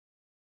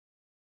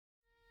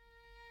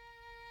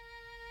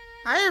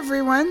Hi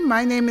everyone,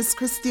 my name is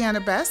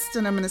Christiana Best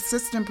and I'm an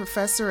assistant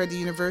professor at the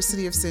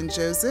University of St.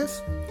 Joseph.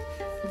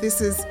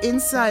 This is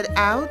Inside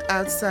Out,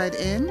 Outside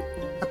In,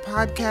 a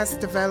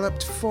podcast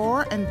developed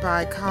for and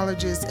by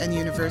colleges and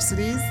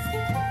universities.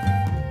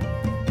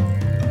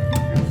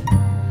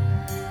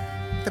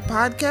 The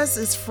podcast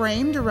is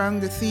framed around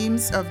the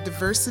themes of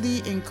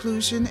diversity,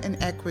 inclusion, and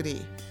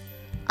equity.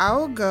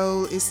 Our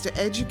goal is to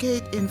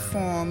educate,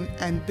 inform,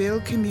 and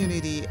build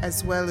community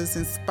as well as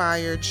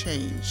inspire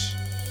change.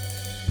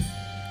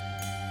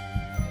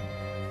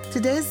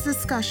 Today's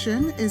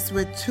discussion is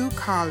with two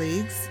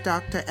colleagues,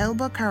 Dr.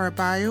 Elba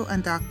Caraballo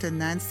and Dr.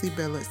 Nancy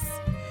Billis.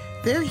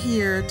 They're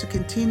here to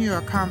continue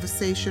our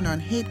conversation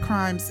on hate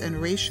crimes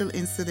and racial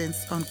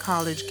incidents on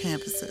college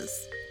campuses.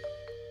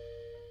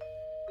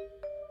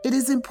 It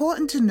is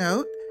important to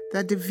note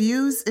that the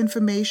views,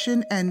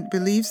 information, and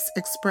beliefs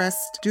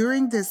expressed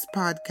during this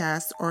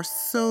podcast are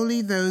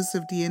solely those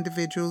of the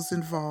individuals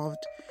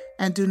involved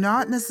and do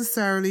not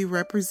necessarily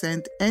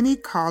represent any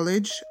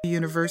college,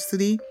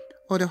 university,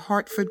 or the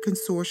Hartford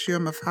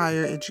Consortium of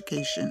Higher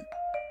Education.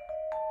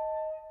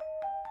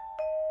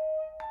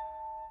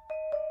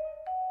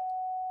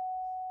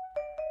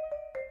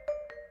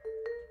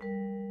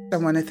 I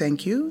want to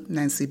thank you,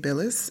 Nancy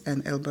Billis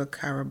and Elba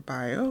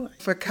Caraballo,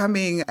 for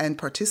coming and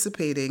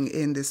participating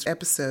in this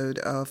episode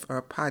of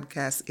our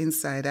podcast,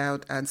 Inside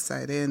Out,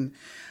 Outside In.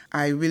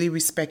 I really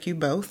respect you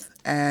both,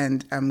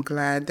 and I'm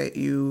glad that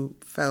you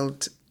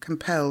felt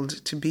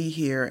compelled to be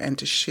here and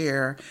to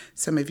share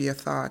some of your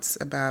thoughts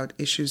about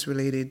issues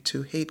related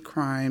to hate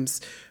crimes,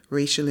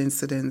 racial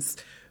incidents,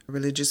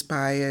 religious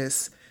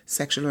bias,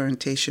 sexual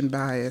orientation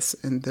bias,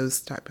 and those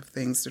type of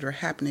things that are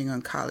happening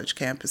on college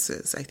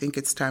campuses. I think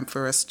it's time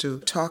for us to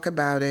talk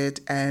about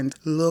it and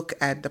look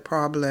at the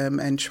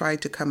problem and try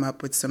to come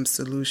up with some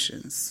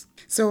solutions.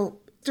 So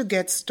to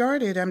get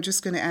started, I'm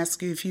just going to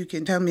ask you if you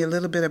can tell me a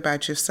little bit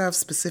about yourself,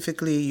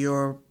 specifically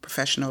your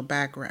professional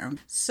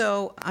background.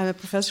 So I'm a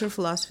professor of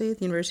philosophy at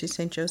the University of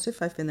St.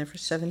 Joseph. I've been there for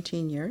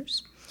 17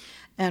 years.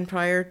 And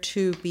prior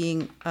to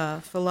being a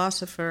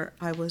philosopher,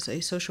 I was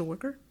a social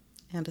worker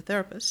and a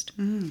therapist.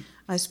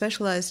 I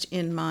specialized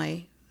in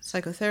my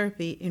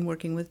psychotherapy in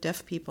working with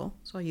deaf people,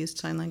 so I used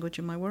sign language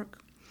in my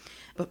work.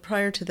 But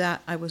prior to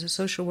that, I was a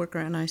social worker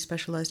and I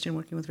specialized in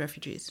working with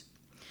refugees.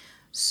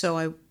 So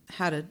I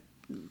had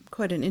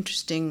quite an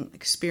interesting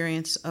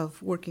experience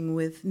of working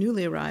with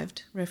newly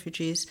arrived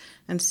refugees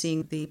and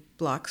seeing the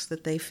blocks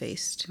that they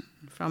faced,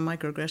 from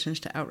microaggressions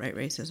to outright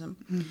racism.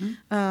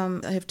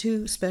 I have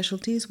two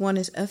specialties. One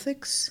is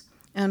ethics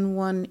and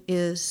one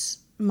is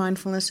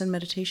mindfulness and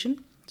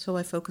meditation. So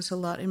I focus a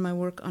lot in my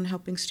work on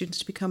helping students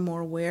to become more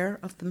aware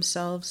of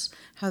themselves,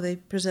 how they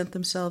present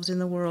themselves in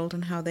the world,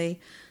 and how they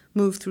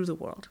move through the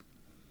world.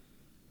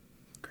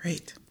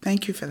 Great.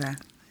 Thank you for that.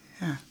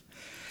 Yeah.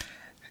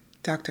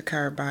 Dr.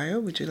 Caraballo,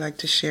 would you like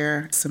to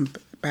share some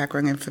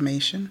background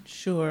information?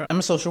 Sure. I'm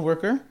a social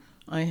worker.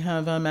 I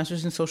have a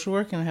master's in social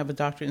work and I have a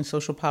doctorate in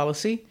social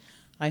policy.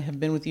 I have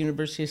been with the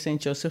University of St.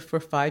 Joseph for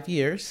 5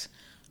 years.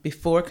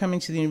 Before coming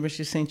to the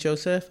University of St.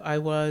 Joseph, I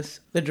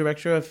was the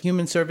director of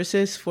human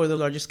services for the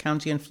largest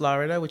county in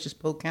Florida, which is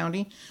Polk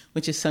County,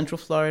 which is Central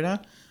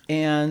Florida.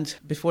 And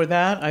before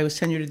that, I was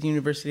tenured at the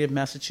University of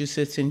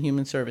Massachusetts in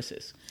human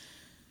services.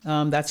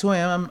 That's who I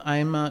am.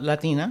 I'm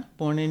Latina,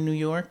 born in New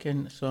York,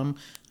 and so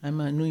I'm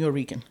a New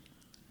Yorican.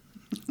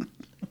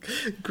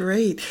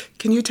 Great.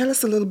 Can you tell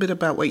us a little bit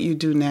about what you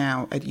do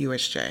now at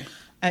USJ?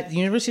 At the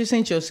University of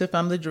St. Joseph,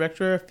 I'm the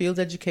director of field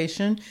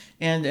education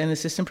and an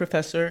assistant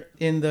professor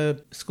in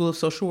the School of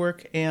Social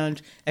Work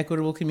and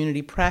Equitable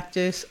Community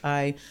Practice.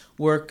 I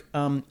work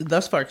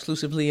thus far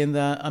exclusively in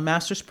the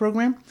master's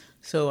program.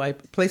 So I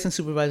place and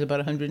supervise about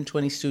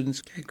 120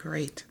 students. Okay,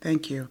 great.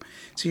 Thank you.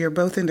 So you're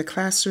both in the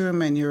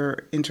classroom and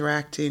you're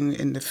interacting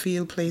in the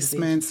field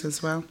placements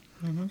as well?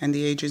 And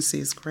the agency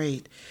is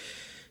great.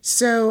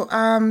 So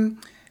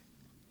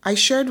I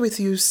shared with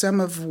you some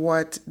of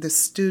what the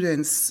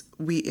students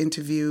we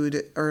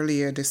interviewed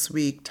earlier this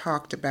week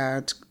talked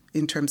about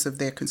in terms of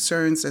their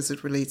concerns as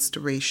it relates to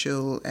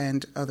racial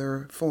and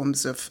other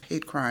forms of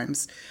hate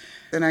crimes.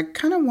 And I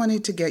kind of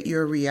wanted to get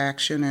your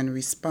reaction and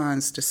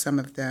response to some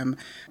of them.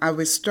 I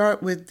would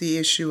start with the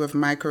issue of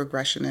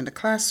microaggression in the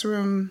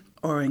classroom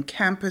or in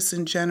campus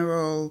in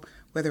general,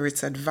 whether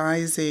it's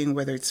advising,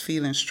 whether it's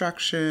field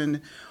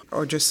instruction,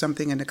 or just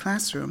something in the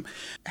classroom.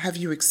 Have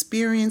you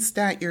experienced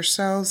that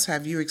yourselves?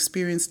 Have you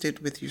experienced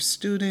it with your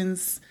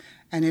students?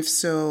 And if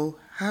so,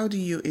 how do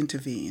you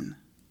intervene?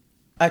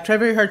 I try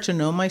very hard to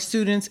know my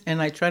students,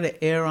 and I try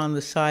to err on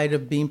the side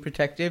of being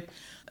protective.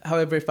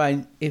 However,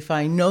 if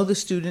I know the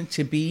student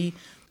to be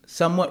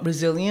somewhat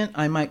resilient,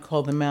 I might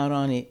call them out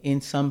on it in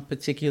some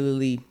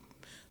particularly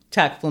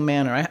tactful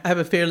manner. I have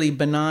a fairly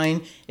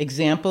benign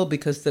example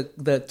because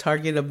the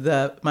target of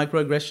the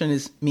microaggression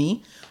is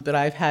me,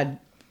 but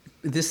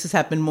this has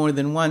happened more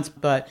than once,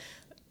 but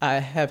I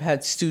have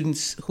had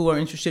students who are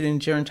interested in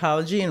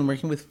gerontology and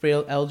working with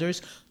frail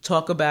elders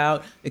talk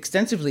about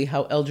extensively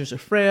how elders are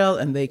frail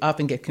and they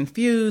often get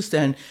confused,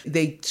 and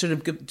they sort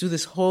of do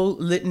this whole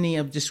litany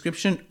of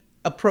description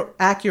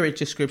accurate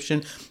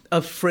description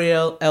of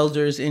frail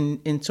elders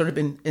in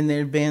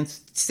their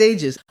advanced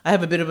stages. I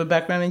have a bit of a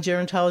background in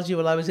gerontology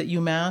while I was at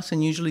UMass,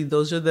 and usually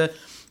those are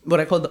what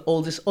I call the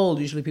oldest old,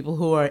 usually people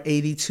who are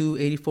 82,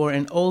 84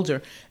 and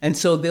older. And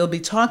so they'll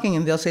be talking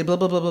and they'll say, blah,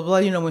 blah, blah, blah,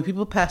 blah. When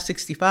people pass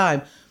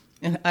 65,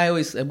 and I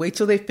always wait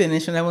till they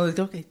finish, and I will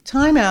go, okay,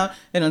 time out.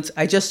 And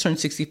I just turned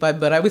 65,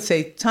 but I would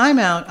say, time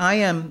out, I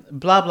am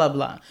blah, blah,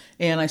 blah.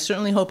 And I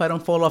certainly hope I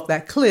don't fall off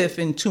that cliff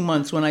in 2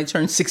 months when I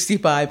turn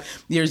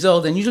 65 years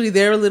old. And usually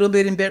they're a little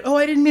bit embarrassed. Oh,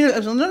 I didn't mean it. I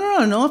was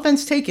like, no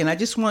offense taken. I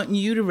just want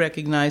you to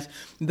recognize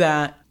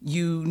that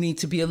you need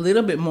to be a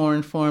little bit more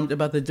informed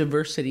about the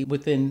diversity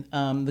within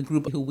the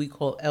group who we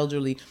call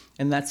elderly.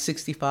 And that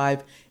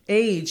 65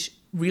 age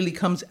really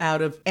comes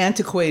out of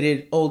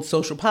antiquated old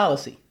social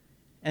policy.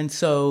 And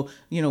so,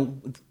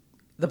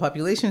 the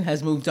population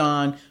has moved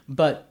on,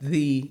 but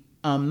the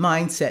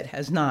mindset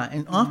has not.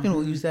 And often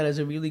we'll use that as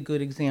a really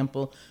good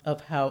example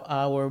of how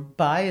our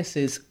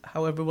biases,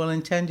 however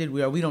well-intended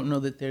we are, we don't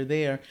know that they're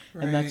there.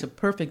 Right. And that's a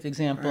perfect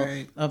example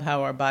of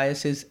how our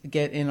biases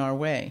get in our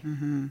way.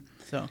 Mm-hmm.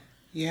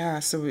 Yeah,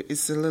 so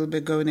it's a little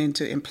bit going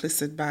into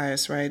implicit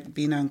bias, right?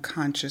 Being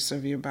unconscious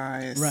of your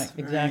bias. Right,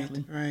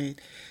 exactly. Right.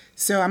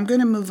 So I'm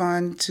going to move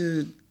on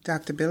to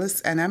Dr.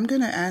 Billis, and I'm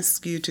going to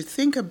ask you to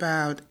think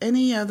about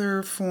any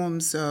other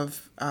forms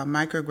of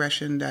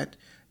microaggression that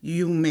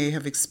you may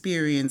have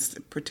experienced,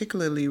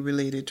 particularly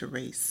related to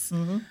race.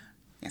 Mm-hmm.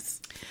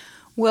 Yes.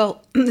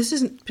 Well, this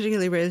isn't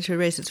particularly related to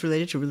race, it's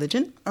related to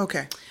religion.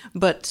 Okay.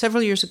 But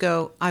several years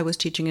ago, I was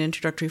teaching an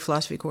introductory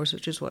philosophy course,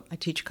 which is what I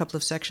teach a couple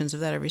of sections of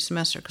that every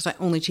semester, because I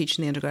only teach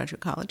in the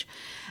undergraduate college.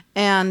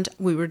 And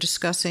we were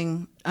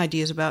discussing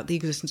ideas about the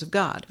existence of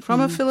God from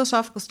a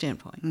philosophical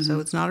standpoint. Mm-hmm. So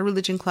it's not a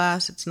religion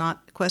class, it's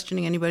not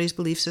questioning anybody's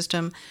belief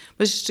system,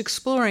 but it's just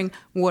exploring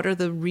what are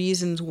the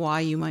reasons why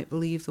you might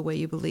believe the way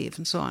you believe,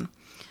 and so on.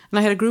 And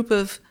I had a group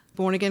of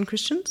born-again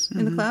Christians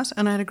in the class,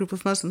 and I had a group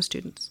of Muslim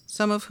students,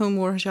 some of whom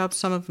wore hijabs,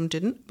 some of them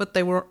didn't, but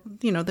they were,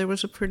 there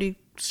was a pretty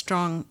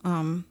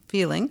strong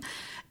feeling.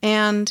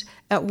 And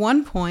at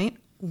one point,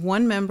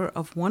 one member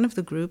of one of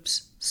the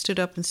groups stood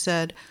up and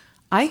said,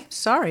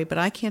 sorry, but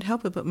I can't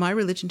help it, but my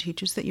religion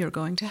teaches that you're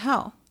going to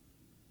hell.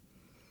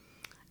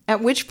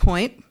 At which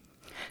point,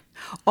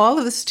 all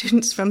of the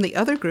students from the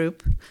other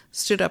group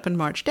stood up and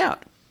marched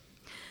out.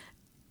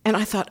 And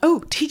I thought,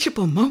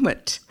 teachable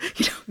moment,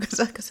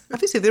 because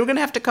obviously they were going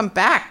to have to come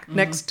back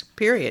next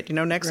period,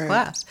 next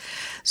class.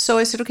 So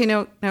I said, okay,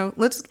 now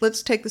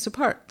let's take this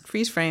apart,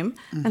 freeze frame,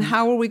 and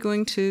how are we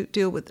going to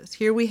deal with this?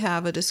 Here we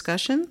have a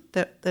discussion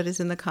that is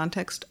in the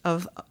context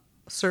of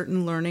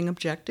certain learning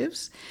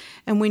objectives,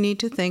 and we need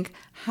to think,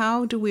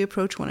 how do we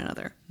approach one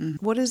another?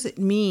 What does it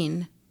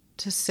mean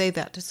to say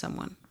that to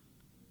someone?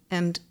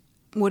 And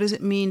what does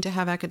it mean to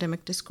have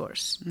academic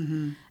discourse?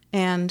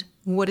 And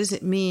what does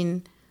it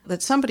mean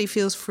that somebody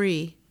feels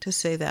free to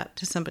say that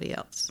to somebody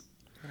else?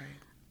 Right.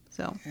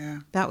 So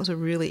that was a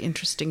really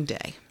interesting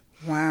day.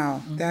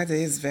 Wow, that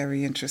is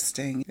very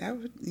interesting.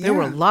 There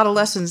were a lot of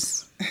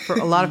lessons for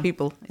a lot of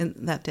people in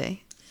that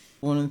day.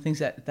 One of the things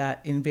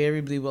that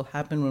invariably will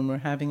happen when we're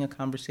having a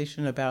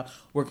conversation about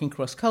working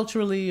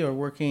cross-culturally or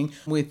working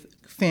with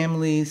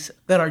families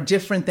that are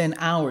different than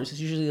ours, it's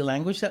usually the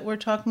language that we're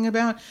talking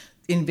about.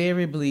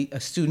 Invariably, a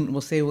student will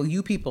say, well,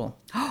 you people,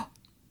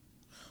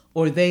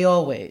 or they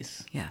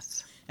always.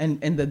 Yes. And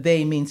the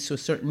they means to a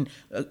certain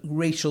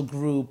racial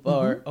group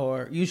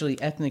or usually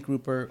ethnic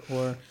group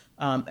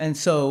and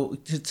so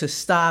to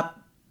stop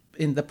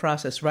in the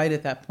process right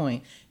at that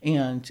point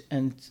and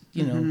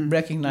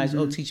recognize,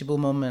 teachable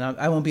moment.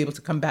 I won't be able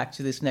to come back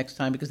to this next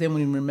time because they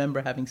won't even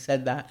remember having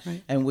said that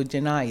and would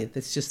deny it.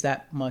 It's just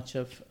that much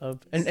of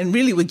and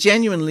really would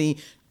genuinely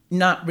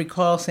not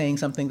recall saying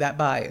something that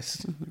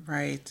biased.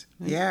 Right.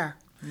 Yeah.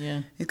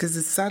 Yeah. Because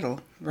it's subtle,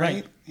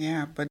 right?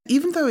 Yeah. But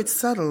even though it's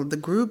subtle, the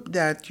group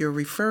that you're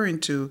referring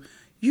to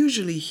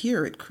usually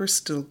hear it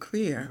crystal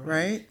clear,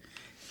 right?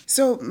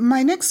 So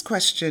my next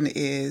question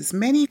is,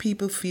 many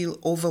people feel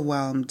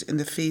overwhelmed in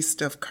the face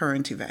of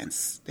current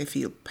events. They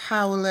feel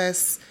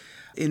powerless.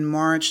 In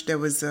March, there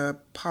was a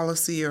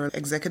policy or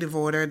executive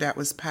order that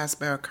was passed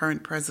by our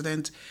current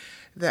president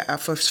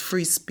for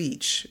free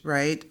speech,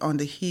 right? On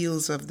the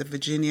heels of the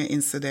Virginia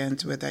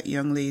incident where that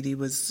young lady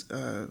was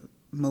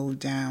mowed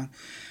down.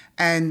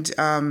 And,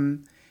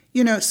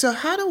 so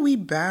how do we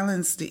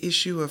balance the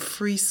issue of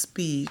free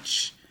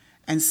speech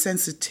and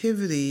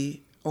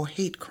sensitivity or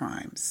hate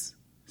crimes?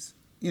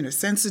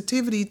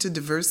 Sensitivity to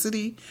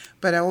diversity,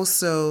 but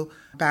also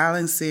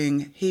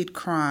balancing hate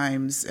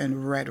crimes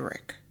and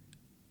rhetoric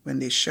when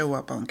they show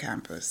up on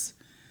campus.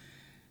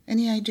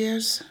 Any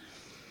ideas?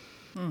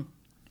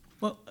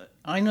 Well,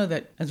 I know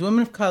that as a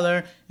woman of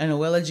color and a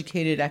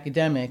well-educated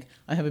academic,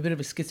 I have a bit of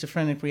a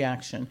schizophrenic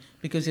reaction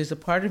because there's a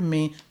part of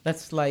me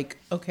that's like,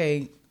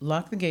 okay,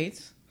 lock the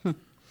gates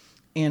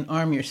and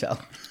arm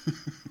yourself.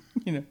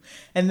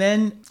 And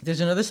then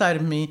there's another side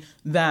of me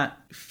that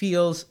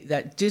feels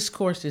that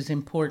discourse is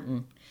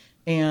important.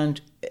 And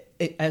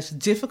as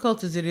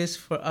difficult as it is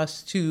for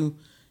us to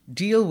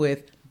deal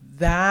with,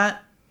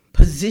 that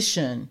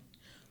position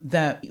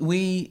that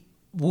we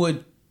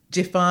would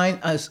define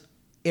as,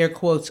 air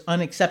quotes,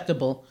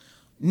 unacceptable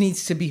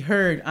needs to be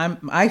heard.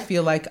 I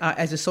feel like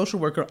as a social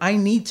worker, I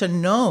need to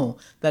know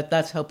that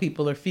that's how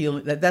people are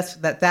feeling,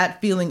 that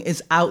feeling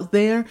is out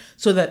there,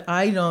 so that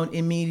I don't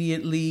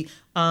immediately,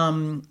 what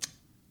am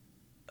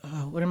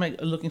I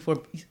looking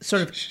for?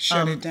 Sort of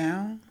shut it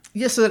down.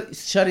 Yes, so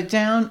shut it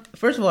down.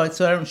 First of all,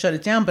 so I don't shut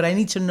it down, but I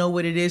need to know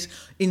what it is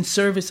in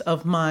service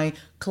of my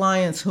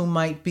clients who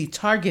might be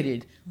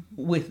targeted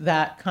with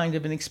that kind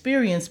of an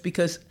experience,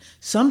 because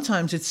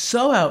sometimes it's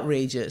so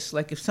outrageous.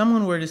 Like if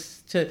someone were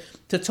to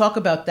talk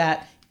about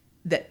that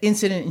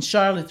incident in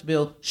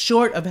Charlottesville,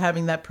 short of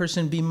having that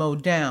person be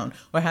mowed down,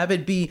 or have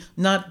it be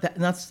not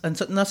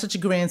such a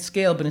grand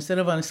scale, but instead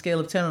of on a scale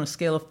of 10, on a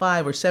scale of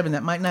 5 or 7,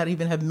 that might not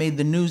even have made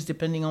the news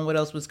depending on what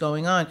else was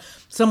going on.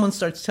 Someone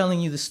starts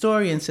telling you the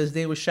story and says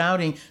they were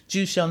shouting,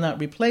 "Jews shall not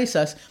replace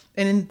us."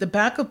 And in the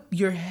back of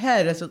your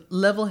head, as a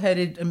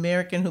level-headed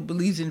American who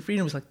believes in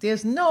freedom, it's like,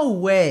 there's no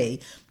way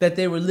that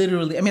they were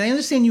literally, I mean, I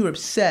understand you were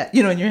upset,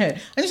 in your head.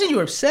 I understand you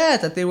were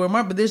upset that they were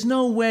marked, but there's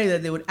no way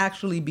that they would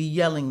actually be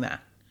yelling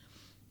that.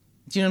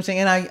 Do you know what I'm saying?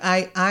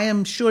 And I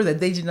am sure that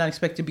they did not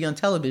expect to be on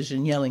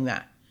television yelling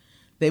that.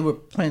 They were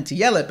planning to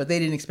yell it, but they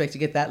didn't expect to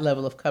get that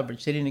level of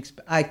coverage. They didn't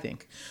expect, I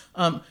think.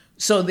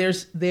 So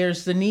there's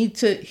the need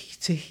to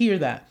hear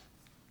that.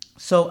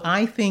 So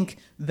I think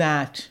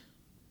that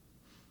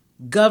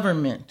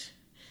government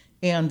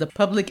and the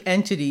public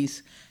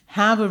entities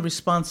have a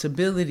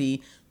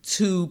responsibility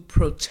to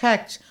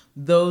protect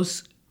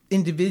those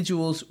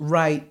individuals'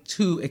 right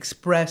to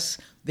express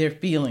their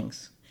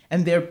feelings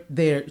and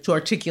their to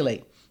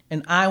articulate.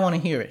 And I want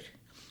to hear it.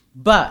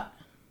 But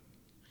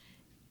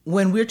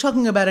when we're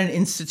talking about an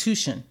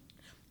institution,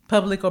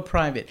 public or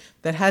private,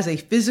 that has a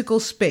physical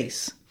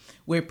space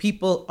where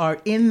people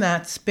are in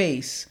that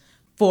space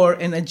for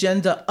an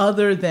agenda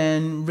other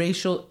than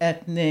racial,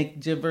 ethnic,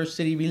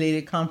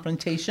 diversity-related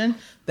confrontation,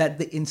 that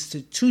the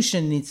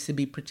institution needs to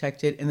be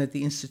protected and that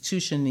the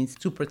institution needs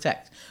to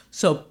protect.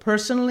 So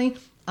personally,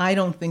 I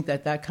don't think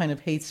that kind of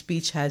hate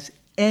speech has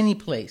any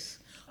place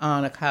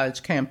on a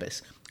college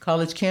campus.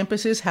 College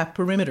campuses have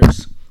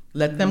perimeters.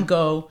 Let them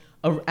go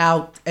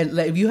out. And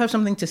if you have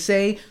something to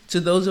say to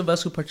those of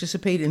us who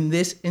participate in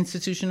this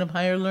institution of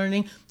higher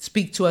learning,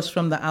 speak to us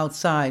from the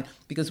outside.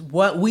 Because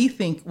what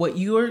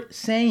you're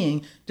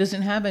saying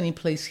doesn't have any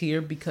place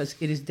here, because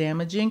it is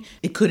damaging.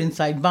 It could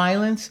incite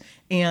violence,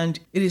 and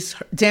it is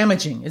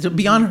damaging. It's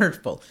beyond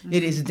hurtful.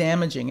 It is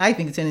damaging. I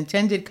think it's an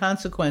intended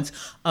consequence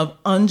of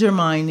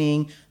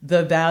undermining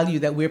the value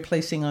that we're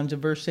placing on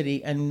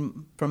diversity.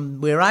 And from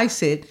where I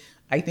sit,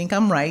 I think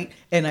I'm right,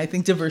 and I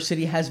think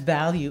diversity has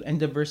value, and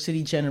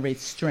diversity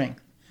generates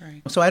strength.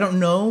 Right. So I don't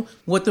know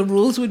what the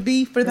rules would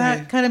be for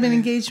that kind of an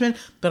engagement,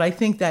 but I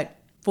think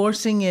that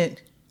forcing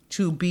it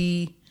to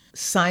be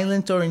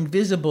silent or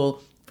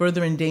invisible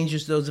further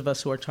endangers those of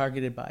us who are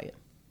targeted by it.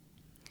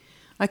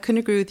 I couldn't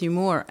agree with you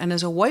more. And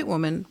as a white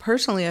woman,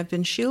 personally, I've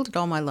been shielded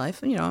all my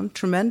life. And, I'm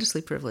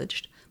tremendously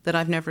privileged that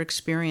I've never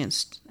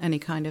experienced any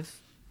kind of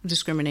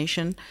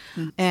discrimination.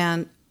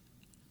 And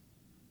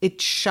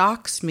it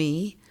shocks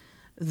me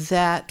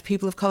that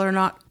people of color are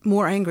not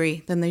more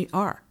angry than they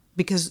are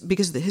because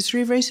of the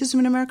history of racism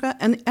in America,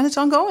 and it's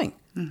ongoing.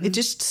 It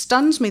just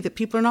stuns me that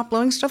people are not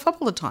blowing stuff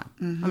up all the time.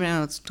 I mean, I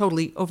know it's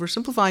totally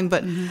oversimplifying,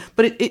 but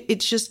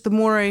it's just the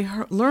more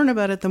I learn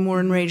about it, the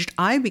more enraged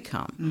I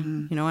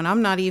become, and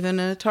I'm not even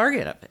a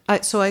target of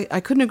it. So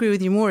I couldn't agree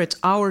with you more. It's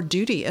our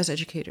duty as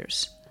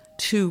educators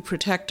to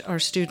protect our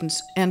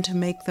students and to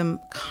make them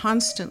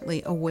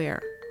constantly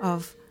aware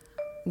of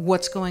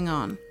what's going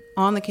on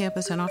the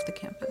campus and off the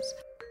campus.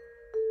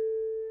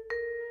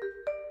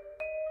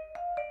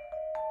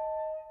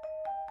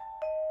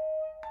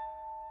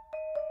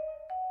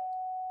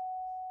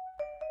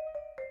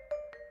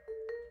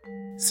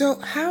 So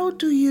how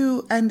do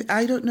you, and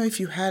I don't know if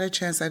you had a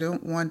chance, I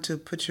don't want to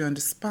put you on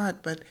the spot,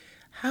 but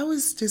how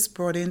is this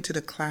brought into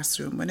the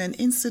classroom when an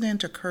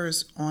incident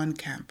occurs on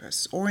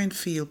campus or in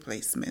field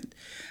placement?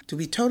 Do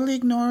we totally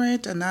ignore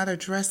it and not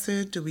address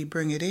it? Do we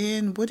bring it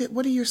in?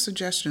 What are your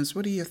suggestions?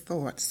 What are your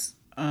thoughts?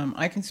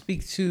 I can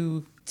speak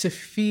to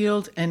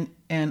field, and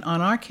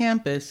on our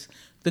campus,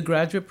 the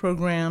graduate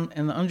program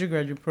and the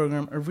undergraduate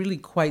program are really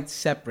quite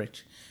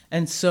separate.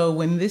 And so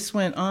when this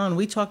went on,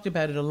 we talked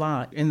about it a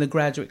lot in the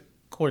graduate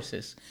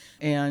courses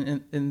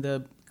and in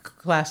the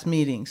class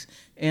meetings,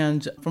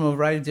 and from a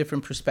variety of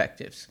different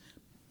perspectives.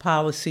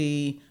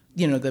 Policy,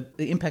 the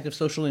impact of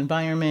social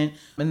environment,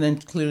 and then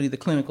clearly the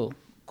clinical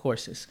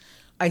courses.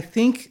 I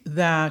think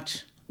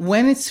that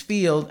when it's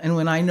field and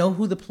when I know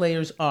who the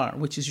players are,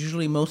 which is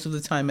usually most of the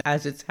time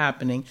as it's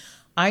happening,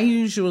 I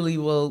usually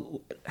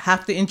will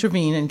have to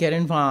intervene and get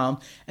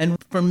involved.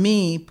 And for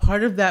me,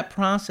 part of that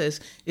process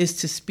is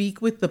to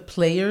speak with the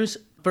players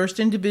first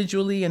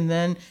individually and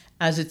then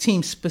as a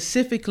team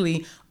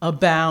specifically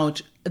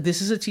about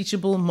this is a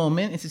teachable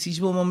moment. It's a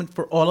teachable moment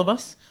for all of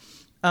us.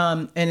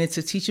 And it's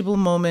a teachable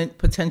moment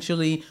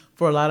potentially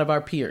for a lot of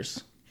our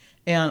peers.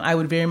 And I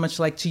would very much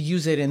like to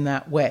use it in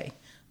that way.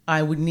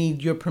 I would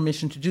need your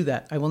permission to do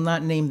that. I will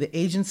not name the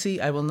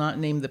agency. I will not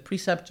name the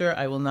preceptor.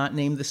 I will not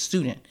name the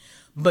student.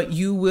 But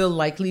you will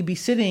likely be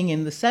sitting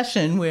in the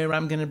session where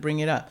I'm going to bring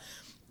it up.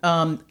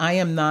 I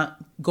am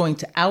not going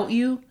to out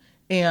you,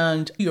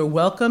 and you're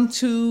welcome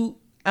to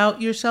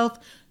out yourself.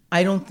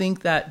 I don't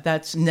think that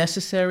that's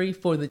necessary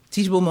for the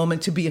teachable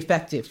moment to be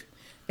effective.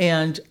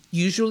 And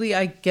usually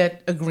I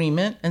get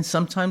agreement, and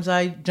sometimes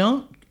I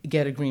don't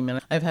get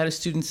agreement. I've had a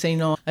student say,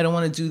 no, I don't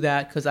want to do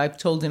that because I've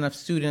told enough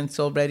students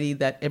already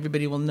that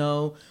everybody will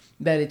know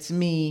that it's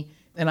me,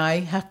 and I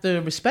have to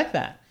respect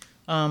that.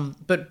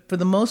 But for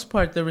the most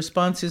part, the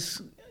response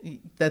is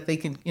that they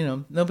can,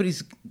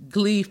 nobody's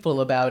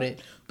gleeful about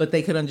it, but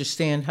they could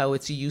understand how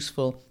it's a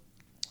useful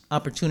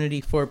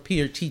opportunity for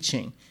peer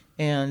teaching.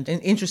 And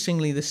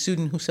interestingly, the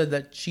student who said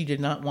that she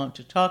did not want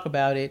to talk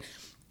about it,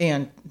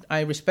 and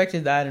I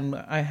respected that, and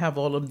I have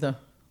all of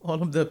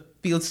the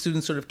field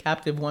students sort of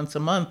captive once a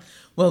month.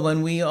 Well,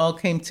 when we all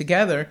came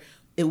together,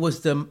 it was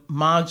the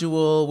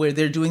module where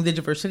they're doing the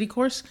diversity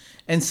course,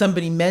 and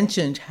somebody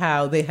mentioned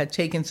how they had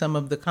taken some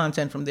of the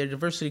content from their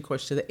diversity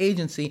course to the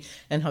agency,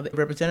 and how the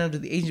representatives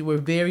of the agency were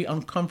very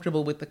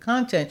uncomfortable with the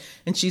content.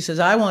 And she says,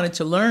 I wanted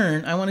to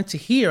learn, I wanted to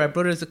hear, I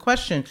brought it as a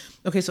question.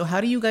 Okay, so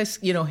how do you guys,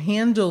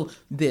 handle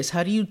this?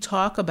 How do you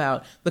talk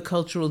about the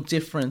cultural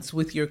difference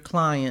with your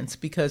clients?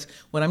 Because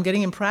what I'm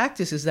getting in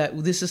practice is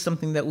that this is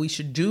something that we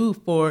should do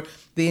for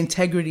the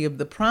integrity of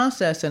the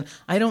process. And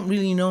I don't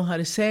really know how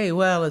to say,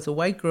 well, as a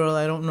white girl,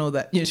 I don't know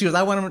that. She goes,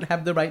 I want them to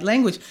have the right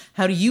language.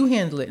 How do you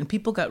handle it? And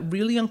people got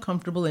really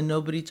uncomfortable and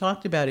nobody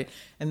talked about it.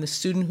 And the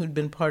student who'd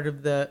been part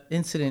of the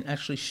incident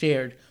actually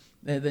shared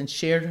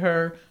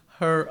her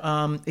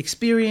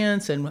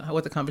experience and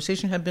what the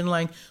conversation had been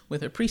like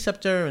with her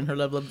preceptor and her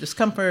level of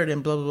discomfort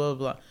and blah, blah, blah,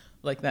 blah,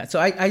 like that. So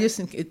I just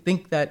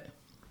think that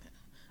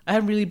I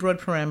have really broad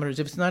parameters.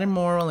 If it's not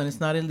immoral and it's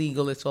not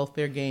illegal, it's all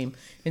fair game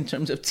in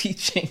terms of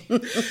teaching.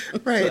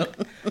 Right.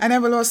 So. And I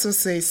will also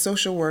say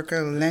social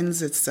worker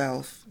lends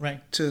itself right.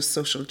 to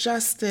social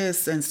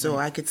justice, and so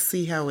I could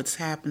see how it's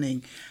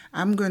happening.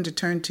 I'm going to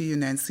turn to you,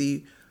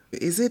 Nancy.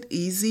 Is it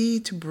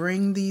easy to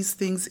bring these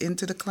things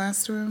into the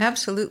classroom?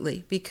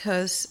 Absolutely,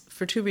 because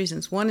for two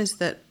reasons. One is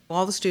that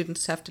all the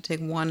students have to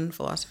take one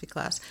philosophy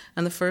class,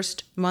 and the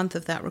first month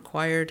of that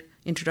required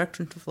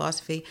introduction to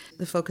philosophy,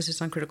 the focus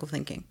is on critical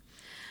thinking.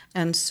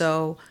 And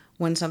so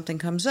when something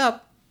comes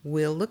up,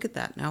 we'll look at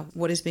that. Now,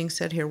 what is being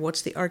said here?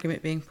 What's the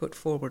argument being put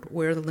forward?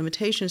 Where are the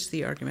limitations to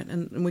the argument?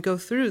 And we go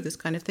through this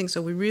kind of thing.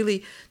 So we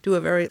really do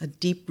a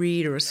deep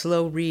read or a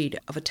slow read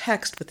of a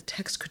text, but the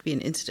text could be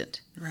an incident.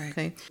 Right.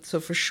 Okay.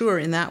 So for sure,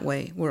 in that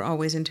way, we're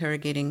always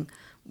interrogating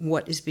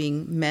what is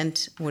being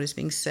meant, what is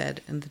being said,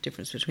 and the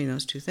difference between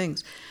those two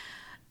things.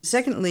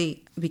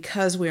 Secondly,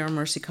 because we are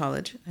Mercy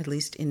College, at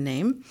least in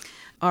name,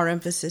 our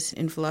emphasis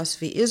in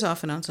philosophy is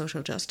often on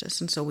social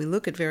justice. And so we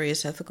look at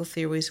various ethical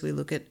theories. We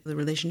look at the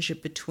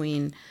relationship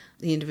between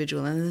the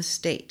individual and the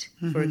state,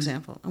 for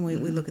example. And we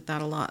look at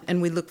that a lot.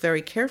 And we look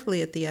very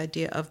carefully at the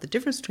idea of the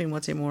difference between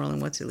what's immoral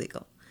and what's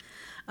illegal.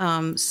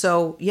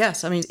 So,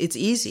 yes, I mean, it's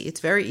easy.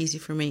 It's very easy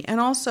for me. And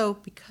also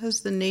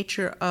because the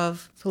nature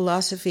of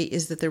philosophy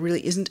is that there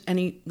really isn't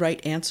any right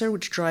answer,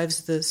 which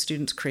drives the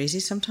students crazy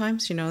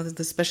sometimes,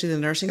 especially the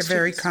nursing They're students.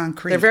 very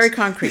concrete. They're very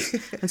concrete.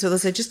 And so they'll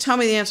say, just tell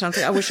me the answer. I'm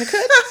like, I wish I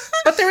could,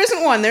 but there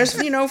isn't one. There's,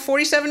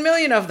 47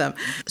 million of them.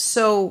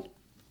 So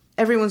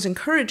everyone's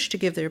encouraged to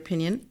give their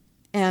opinion,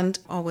 and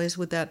always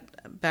with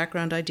that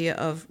background idea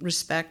of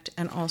respect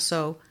and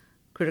also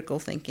critical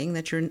thinking,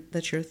 that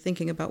you're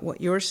thinking about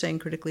what you're saying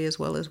critically as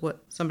well as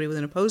what somebody with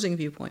an opposing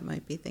viewpoint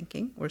might be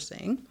thinking or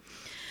saying.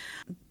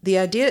 The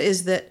idea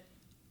is that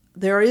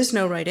there is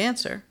no right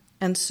answer,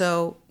 and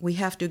so we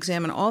have to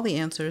examine all the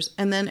answers,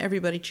 and then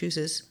everybody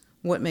chooses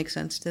what makes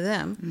sense to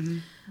them. Mm-hmm.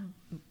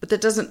 But that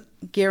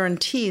doesn't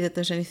guarantee that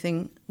there's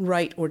anything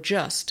right or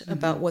just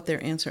about what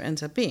their answer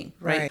ends up being,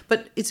 right?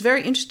 But it's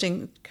very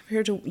interesting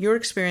compared to your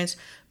experience,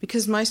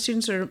 because my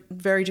students are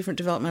very different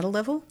developmental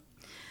level.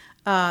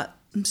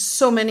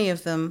 So many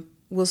of them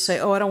will say,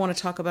 I don't want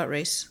to talk about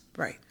race.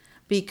 Right.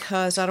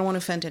 Because I don't want to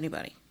offend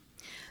anybody.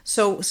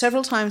 So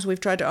several times we've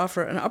tried to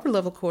offer an upper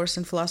level course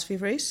in philosophy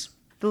of race.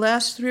 The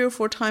last 3 or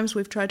 4 times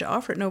we've tried to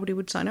offer it, nobody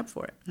would sign up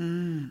for it.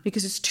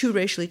 Because it's too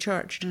racially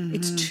charged. Mm-hmm.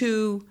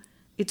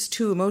 It's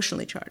too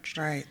emotionally charged.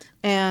 Right.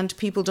 And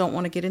people don't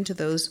want to get into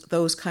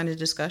those kind of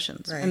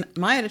discussions. Right. And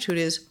my attitude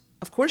is,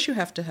 of course you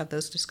have to have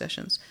those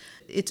discussions.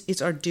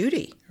 It's our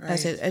duty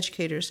as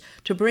educators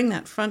to bring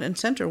that front and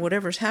center.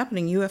 Whatever's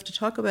happening, you have to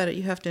talk about it,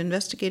 you have to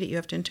investigate it, you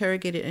have to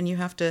interrogate it, and you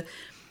have to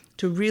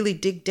really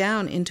dig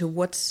down into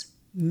what's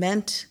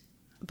meant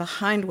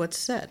behind what's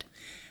said.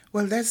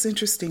 Well, that's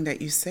interesting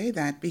that you say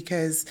that,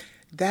 because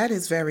that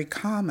is very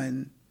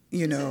common,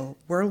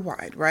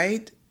 worldwide,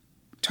 right?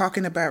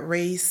 Talking about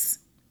race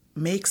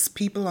makes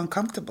people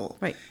uncomfortable.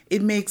 Right.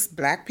 It makes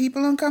black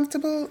people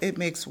uncomfortable, it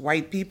makes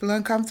white people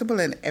uncomfortable,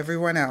 and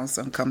everyone else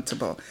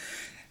uncomfortable.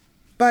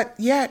 But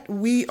yet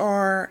we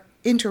are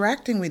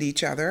interacting with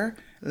each other,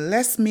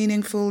 less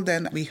meaningful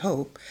than we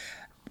hope,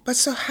 But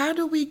so how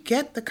do we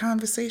get the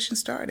conversation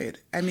started?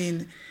 I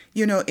mean,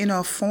 in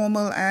our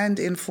formal and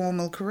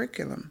informal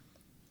curriculum.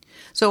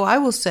 So I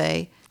will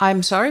say,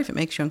 I'm sorry if it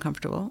makes you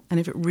uncomfortable. And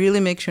if it really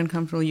makes you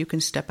uncomfortable, you can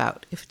step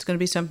out. If it's going to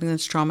be something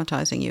that's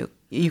traumatizing you,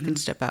 you can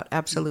step out.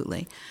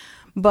 Absolutely.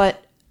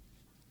 But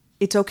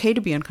it's okay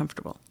to be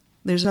uncomfortable.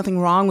 There's nothing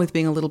wrong with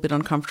being a little bit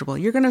uncomfortable.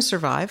 You're going to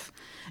survive.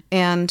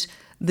 And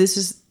this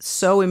is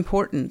so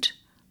important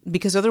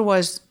because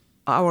otherwise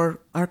our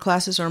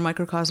classes are a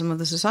microcosm of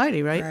the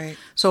society, right? Right.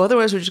 So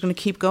otherwise we're just going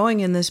to keep going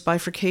in this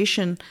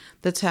bifurcation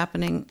that's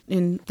happening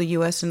in the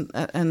U.S. and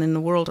in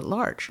the world at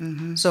large.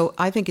 So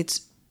I think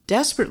it's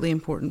desperately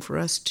important for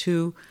us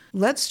to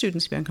let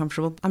students be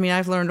uncomfortable. I mean,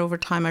 I've learned over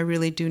time I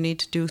really do need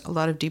to do a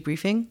lot of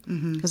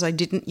debriefing because I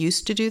didn't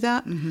used to do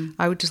that.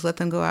 I would just let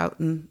them go out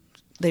and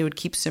they would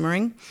keep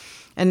simmering.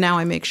 And now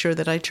I make sure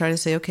that I try to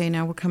say, okay,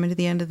 now we're coming to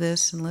the end of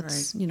this and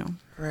let's,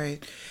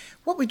 Right.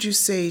 What would you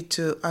say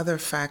to other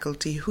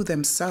faculty who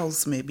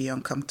themselves may be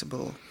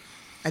uncomfortable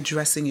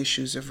addressing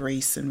issues of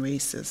race and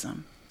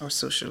racism or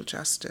social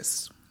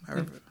justice?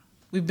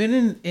 We've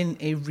been in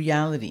a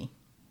reality,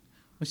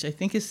 which I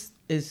think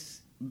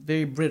is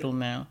very brittle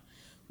now,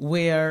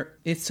 where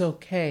it's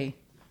okay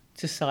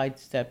to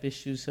sidestep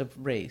issues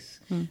of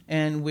race,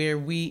 and where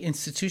we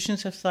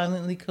institutions have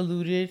silently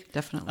colluded.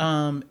 Definitely.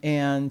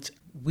 And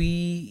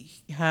we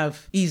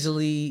have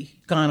easily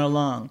gone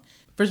along.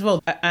 First of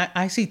all,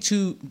 I see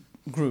two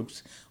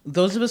groups.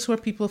 Those of us who are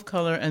people of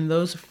color and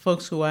those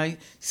folks who I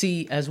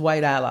see as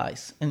white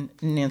allies. And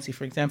Nancy,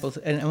 for example.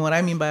 And what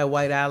I mean by a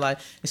white ally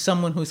is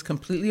someone who is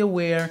completely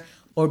aware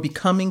or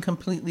becoming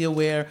completely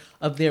aware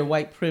of their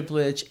white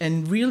privilege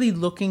and really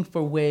looking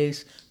for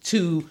ways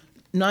to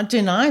not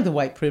deny the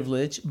white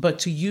privilege, but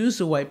to use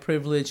the white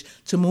privilege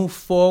to move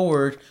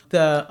forward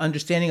the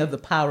understanding of the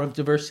power of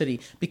diversity,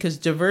 because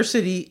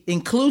diversity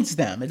includes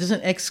them. It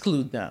doesn't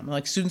exclude them.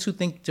 Like students who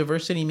think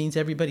diversity means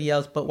everybody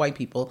else but white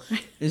people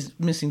is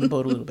missing the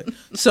boat a little bit.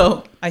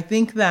 So I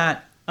think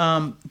that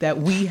that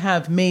we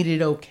have made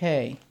it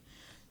okay.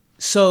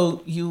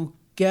 So you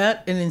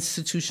get an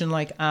institution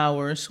like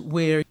ours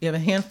where you have a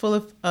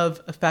handful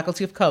of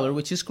faculty of color,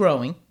 which is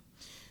growing.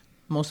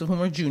 Most of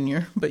whom are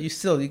junior, but you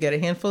get a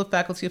handful of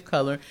faculty of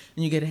color,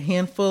 and you get a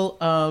handful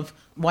of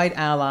white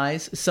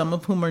allies, some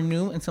of whom are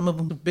new and some of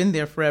whom have been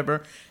there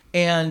forever.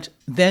 And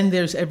then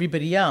there's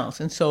everybody else.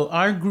 And so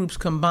our groups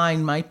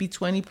combined might be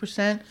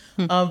 20%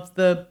 of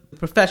the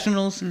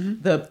professionals,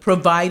 the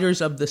providers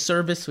of the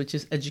service, which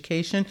is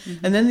education.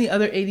 And then the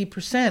other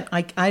 80%,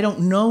 I don't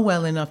know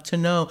well enough to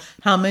know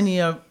how many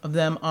of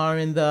them are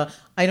in the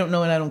I don't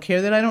know and I don't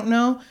care that I don't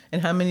know,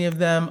 and how many of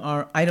them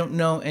are I don't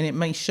know and it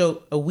might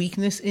show a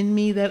weakness in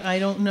me that I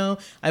don't know.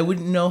 I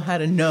wouldn't know how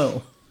to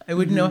know. I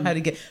wouldn't know how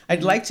to get.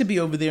 I'd like to be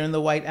over there in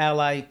the white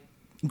ally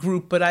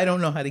group, but I don't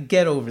know how to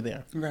get over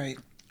there. Right.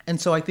 And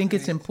so I think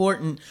it's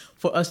important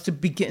for us to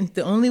begin.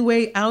 The only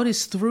way out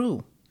is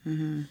through.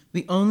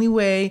 The only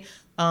way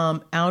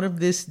out of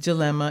this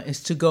dilemma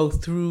is to go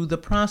through the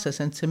process.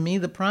 And to me,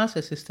 the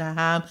process is to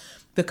have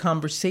the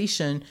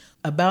conversation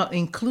about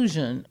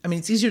inclusion. I mean,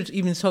 it's easier to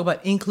even talk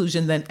about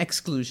inclusion than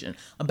exclusion,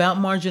 about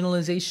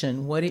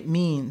marginalization, what it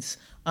means,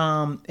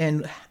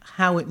 and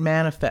how it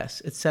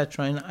manifests,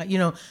 etc.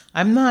 And,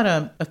 I'm not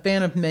a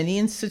fan of many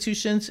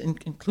institutions,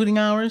 including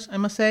ours, I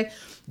must say,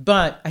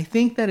 but I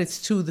think that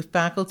it's to the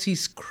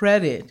faculty's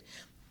credit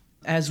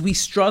as we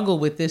struggle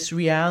with this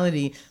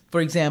reality, for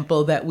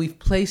example, that we've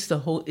placed the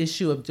whole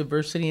issue of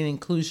diversity and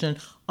inclusion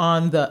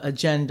on the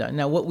agenda.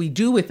 Now, what we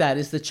do with that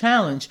is the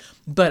challenge,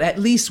 but at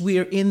least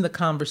we're in the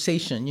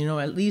conversation,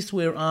 at least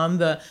we're on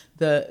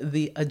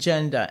the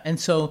agenda. And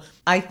so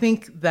I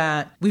think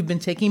that we've been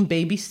taking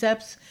baby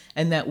steps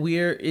and that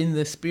we're in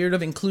the spirit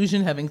of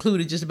inclusion, have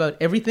included just about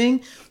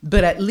everything,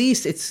 but at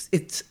least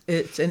it's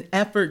an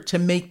effort to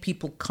make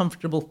people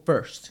comfortable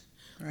first.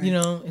 Right.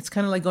 It's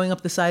kind of like going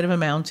up the side of a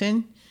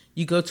mountain.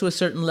 You go to a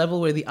certain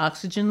level where the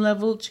oxygen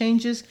level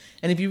changes.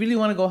 And if you really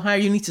want to go higher,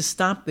 you need to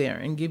stop there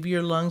and give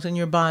your lungs and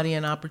your body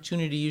an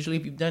opportunity. Usually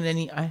if you've done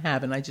any, I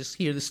haven't, I just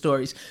hear the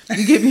stories.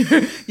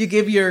 You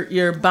give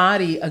your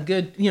body a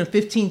good,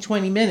 15,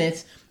 20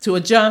 minutes to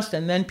adjust,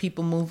 and then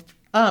people move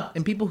up.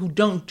 And people who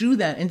don't do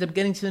that end up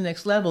getting to the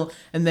next level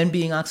and then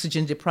being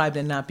oxygen deprived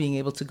and not being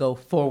able to go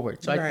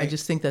forward. So I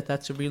just think that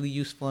that's a really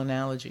useful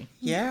analogy.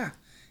 Yeah.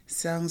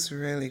 Sounds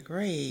really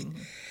great.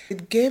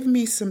 It gave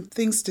me some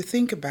things to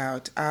think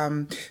about.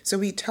 So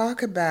we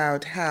talk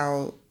about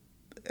how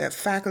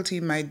faculty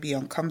might be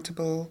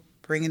uncomfortable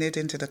bringing it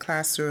into the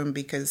classroom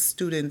because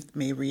students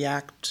may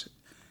react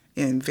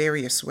in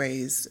various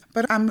ways.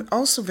 But I'm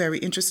also very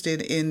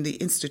interested in the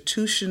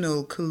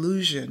institutional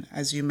collusion,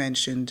 as you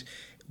mentioned,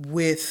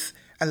 with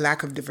a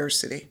lack of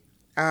diversity.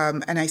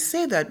 And I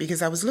say that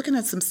because I was looking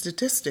at some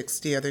statistics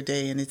the other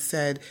day, and it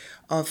said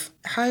of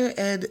higher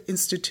ed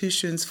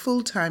institutions'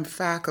 full-time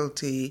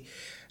faculty,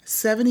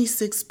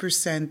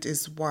 76%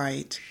 is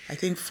white, I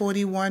think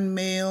 41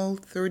 male,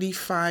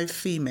 35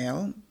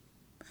 female,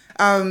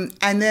 and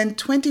then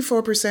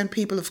 24%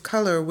 people of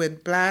color,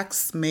 with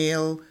blacks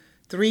male,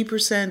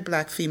 3%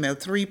 black female,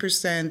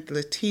 3%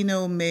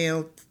 Latino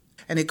male,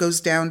 and it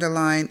goes down the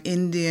line,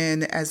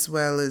 Indian as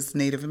well as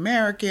Native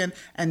American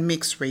and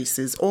mixed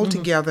races.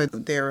 Altogether,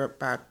 they're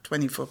about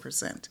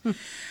 24%.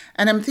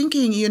 And I'm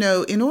thinking,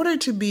 in order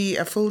to be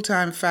a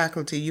full-time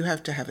faculty, you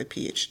have to have a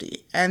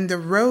PhD. And the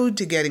road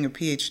to getting a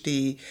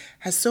PhD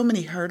has so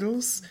many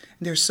hurdles.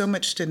 There's so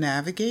much to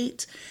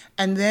navigate.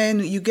 And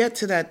then you get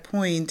to that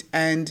point,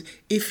 and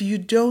if you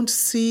don't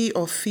see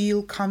or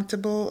feel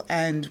comfortable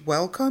and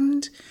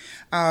welcomed,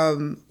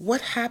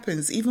 what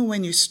happens? Even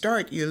when you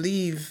start, you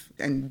leave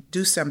and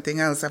do something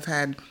else. I've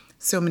had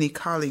so many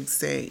colleagues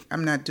say,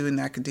 I'm not doing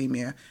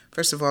academia.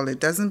 First of all, it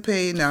doesn't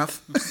pay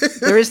enough.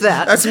 There is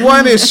that. That's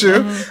one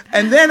issue.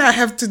 And then I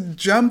have to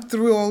jump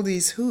through all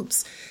these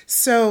hoops.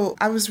 So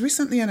I was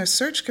recently on a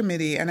search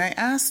committee, and I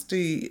asked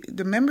the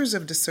members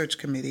of the search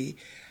committee,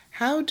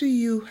 how do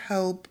you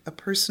help a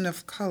person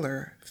of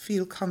color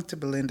feel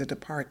comfortable in the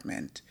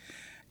department?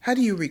 How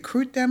do you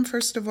recruit them,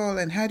 first of all,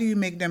 and how do you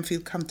make them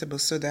feel comfortable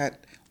so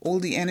that all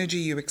the energy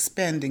you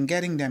expend in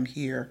getting them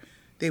here,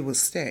 they will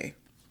stay?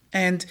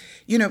 And,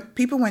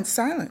 people went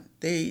silent.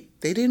 They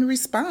didn't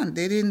respond.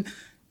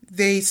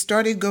 They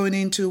started going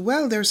into,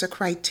 well, there's a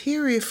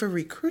criteria for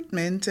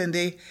recruitment and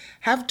they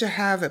have to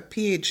have a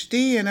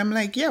PhD. And I'm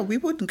like, yeah, we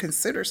wouldn't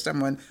consider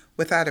someone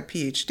without a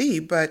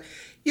PhD. But,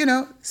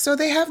 so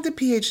they have the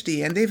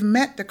PhD and they've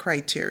met the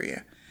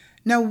criteria.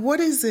 Now,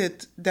 what is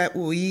it that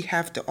we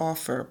have to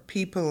offer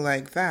people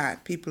like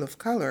that, people of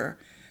color,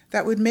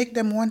 that would make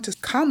them want to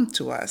come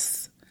to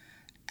us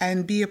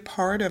and be a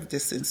part of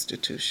this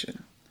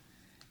institution?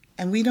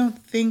 And we don't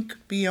think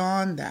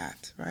beyond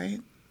that, right?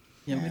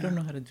 Yeah, we don't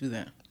know how to do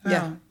that.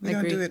 No, we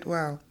don't do it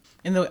well.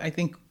 And though I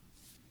think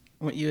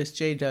what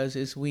USJ does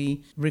is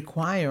we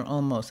require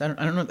almost, I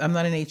don't know, I'm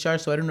not in HR,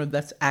 so I don't know if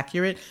that's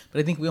accurate, but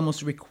I think we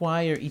almost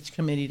require each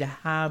committee to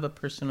have a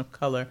person of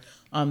color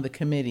on the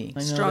committee.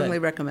 Strongly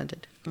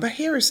recommended. But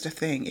here is the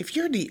thing. If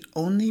you're the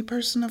only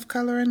person of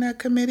color in that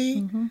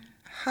committee,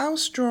 how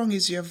strong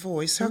is your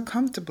voice? How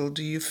comfortable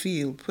do you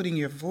feel putting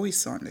your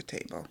voice on the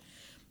table?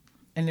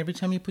 And every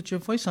time you put your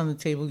voice on the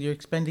table, you're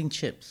expending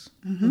chips,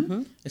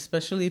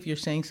 especially if you're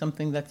saying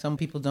something that some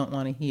people don't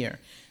want to hear.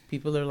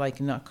 People are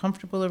not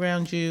comfortable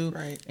around you.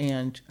 Right.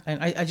 And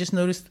I just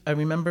noticed, I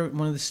remember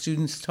one of the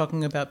students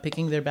talking about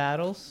picking their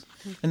battles.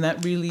 And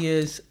that really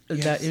is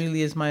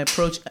my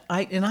approach.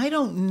 I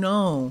don't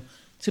know,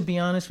 to be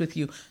honest with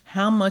you,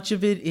 how much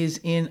of it is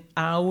in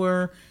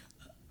our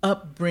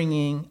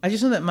upbringing. I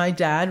just know that my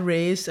dad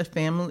raised a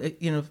family,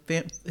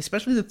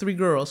 especially the three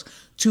girls,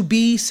 to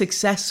be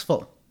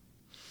successful.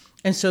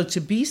 And so to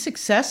be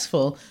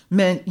successful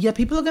meant,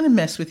 people are going to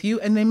mess with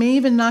you and they may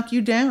even knock you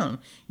down.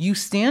 You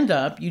stand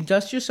up, you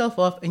dust yourself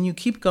off, and you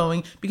keep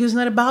going because it's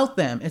not about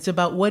them. It's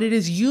about what it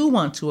is you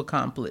want to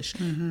accomplish.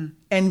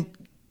 And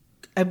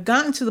I've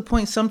gotten to the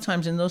point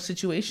sometimes in those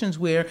situations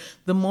where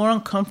the more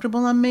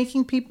uncomfortable I'm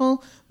making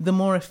people, the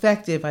more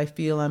effective I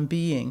feel I'm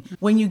being.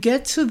 When you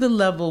get to the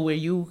level where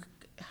you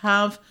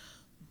have...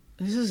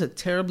 This is a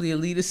terribly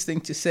elitist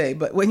thing to say,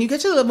 but when you get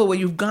to the level where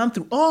you've gone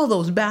through all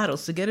those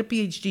battles to get a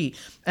PhD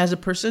as a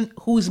person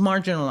who is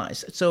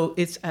marginalized, so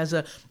it's as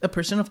a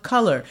person of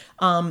color,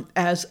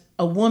 as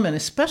a woman,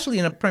 especially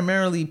in a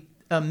primarily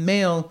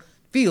male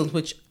field,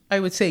 which I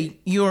would say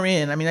you're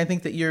in. I mean, I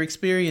think that your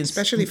experience...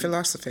 Especially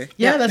philosophy.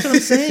 Yeah, that's what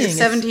I'm saying.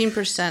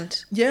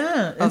 17%.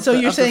 Yeah. And so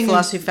you're saying... the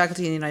philosophy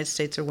faculty in the United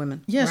States are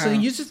women. Yeah,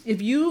 wow. So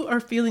if you are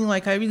feeling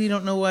like, I really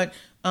don't know what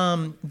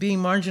being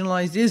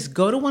marginalized is,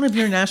 go to one of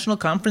your national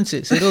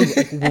conferences.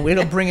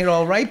 It'll bring it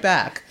all right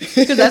back.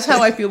 Because that's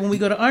how I feel when we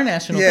go to our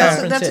national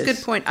conferences. That's a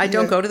good point. I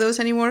don't go to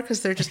those anymore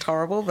because they're just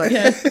horrible. But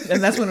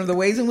and that's one of the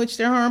ways in which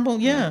they're horrible.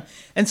 Yeah.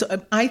 And so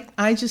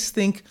I just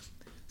think...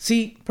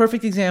 See,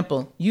 perfect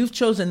example. You've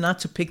chosen not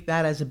to pick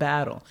that as a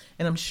battle.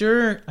 And I'm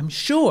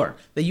sure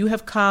that you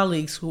have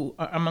colleagues who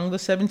are among the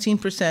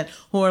 17%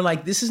 who are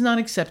like, this is not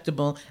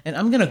acceptable. And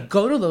I'm going to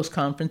go to those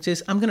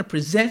conferences. I'm going to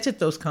present at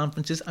those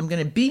conferences. I'm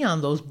going to be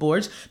on those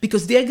boards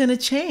because they're going to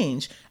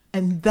change.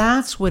 And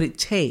that's what it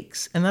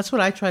takes. And that's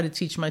what I try to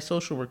teach my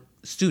social work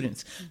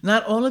students.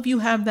 Not all of you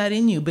have that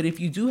in you, but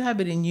if you do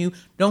have it in you,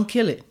 don't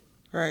kill it.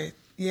 Right.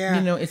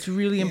 Yeah. It's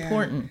really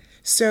important.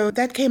 So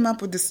that came up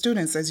with the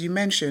students, as you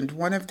mentioned.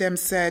 One of them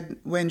said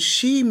when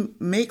she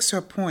makes her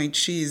point,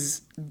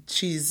 she's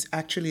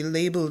actually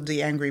labeled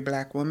the angry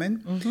black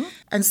woman.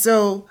 And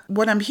so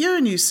what I'm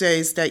hearing you say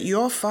is that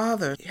your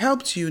father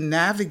helped you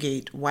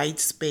navigate white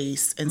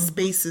space and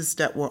spaces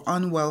that were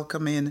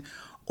unwelcoming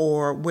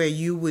or where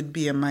you would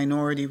be a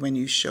minority when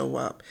you show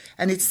up.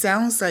 And it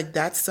sounds like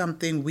that's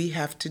something we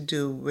have to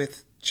do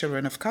with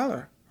children of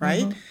color,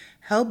 right?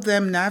 Help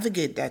them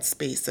navigate that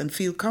space and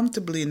feel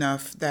comfortable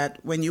enough that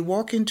when you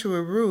walk into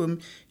a room,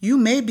 you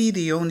may be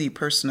the only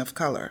person of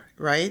color,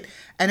 right?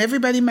 And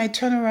everybody might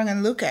turn around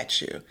and look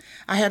at you.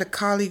 I had a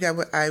colleague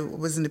I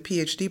was in the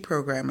PhD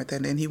program with,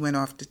 and then he went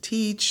off to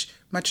teach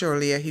much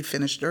earlier. He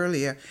finished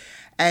earlier.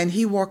 And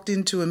he walked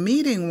into a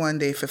meeting one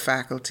day for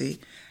faculty,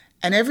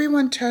 and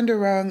everyone turned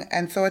around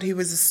and thought he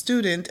was a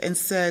student and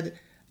said,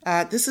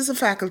 this is a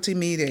faculty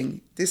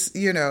meeting. This,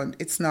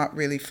 it's not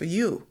really for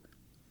you.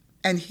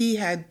 And he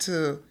had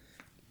to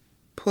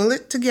pull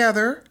it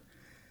together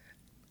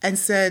and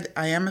said,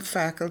 I am a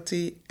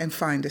faculty, and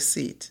find a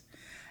seat.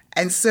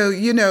 And so,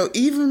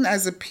 even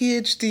as a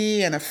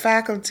PhD and a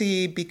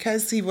faculty,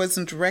 because he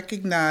wasn't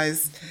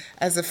recognized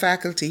as a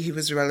faculty, he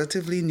was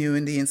relatively new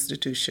in the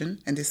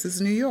institution. And this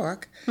is New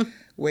York,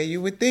 where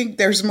you would think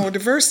there's more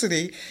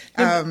diversity.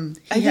 I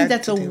think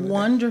that's a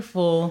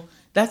wonderful,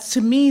 that's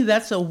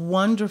a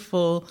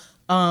wonderful,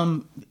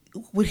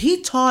 what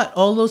he taught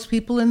all those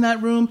people in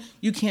that room,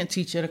 you can't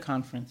teach at a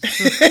conference.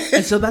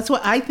 And so that's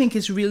what I think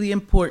is really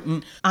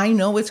important. I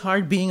know it's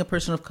hard being a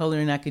person of color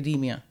in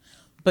academia.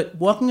 But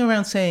walking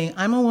around saying,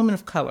 I'm a woman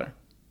of color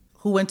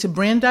who went to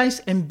Brandeis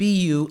and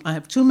BU, I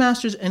have 2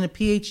 masters and a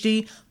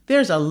PhD,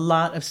 there's a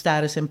lot of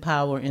status and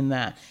power in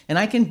that. And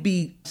I can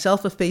be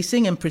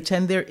self-effacing and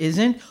pretend there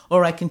isn't,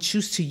 or I can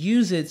choose to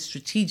use it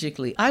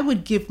strategically. I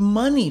would give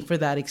money for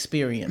that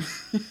experience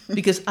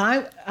because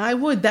I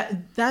would.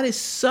 That is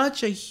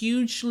such a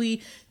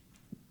hugely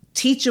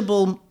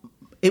teachable.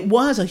 It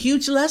was a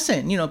huge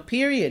lesson,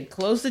 period.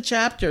 Close the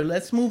chapter.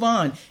 Let's move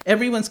on.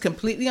 Everyone's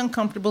completely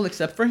uncomfortable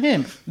except for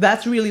him.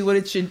 That's really what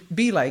it should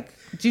be like.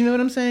 Do you know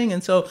what I'm saying?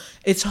 And so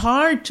it's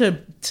hard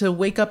to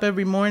wake up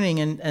every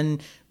morning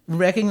and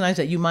recognize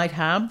that you might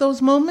have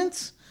those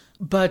moments,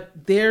 but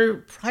they're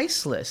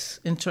priceless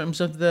in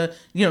terms of the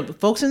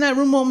folks in that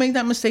room won't make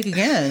that mistake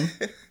again.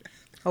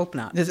 Hope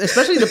not.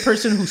 Especially the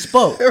person who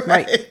spoke.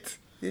 Right.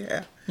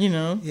 Yeah.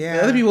 Yeah.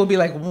 The other people will be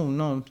like, oh,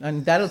 no.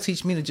 And that'll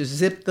teach me to just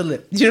zip the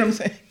lip. You know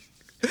what I'm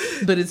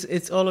saying? But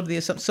it's all of the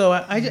assumptions. So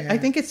I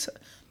think it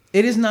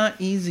is not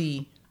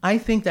easy. I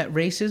think that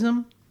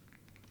racism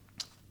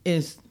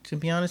is, to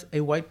be honest,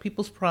 a white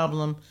people's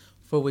problem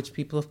for which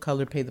people of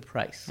color pay the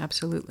price.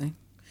 Absolutely.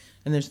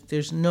 And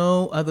there's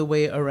no other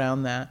way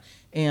around that.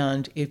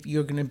 And if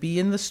you're going to be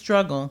in the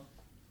struggle,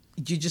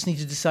 you just need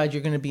to decide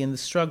you're going to be in the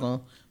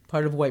struggle.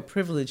 Part of white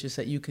privilege is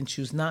that you can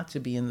choose not to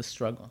be in the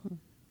struggle.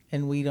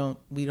 And we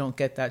don't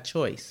get that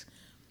choice,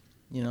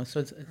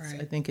 So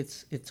right. I think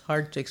it's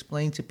hard to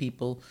explain to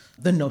people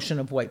the notion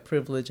of white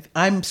privilege.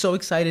 I'm so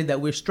excited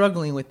that we're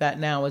struggling with that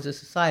now as a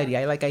society.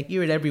 I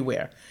hear it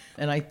everywhere,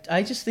 and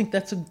I just think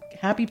that's a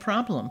happy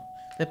problem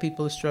that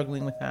people are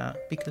struggling with that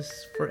because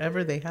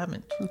forever they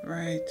haven't.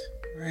 Right.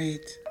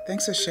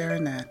 Thanks for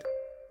sharing that.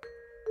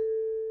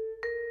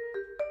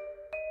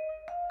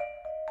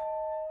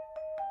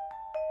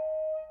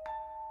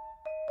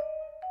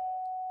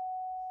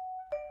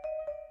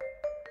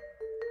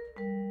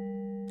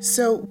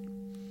 So,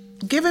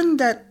 given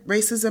that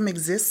racism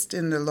exists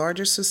in the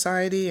larger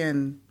society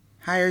and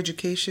higher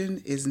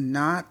education is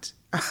not,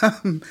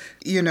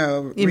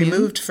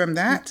 removed from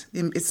that,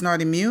 it's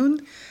not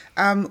immune,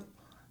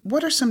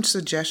 what are some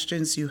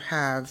suggestions you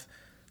have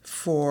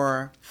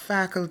for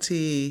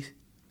faculty,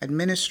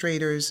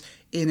 administrators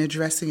in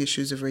addressing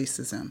issues of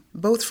racism,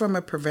 both from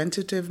a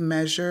preventative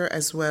measure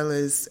as well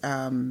as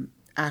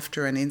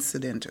after an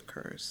incident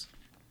occurs?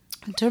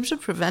 In terms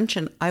of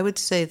prevention, I would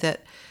say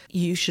that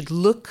you should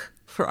look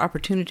for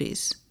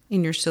opportunities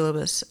in your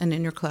syllabus and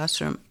in your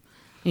classroom,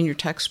 in your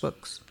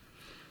textbooks,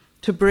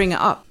 to bring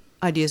up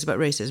ideas about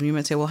racism. You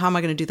might say, well, how am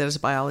I going to do that as a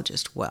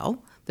biologist?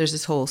 Well, there's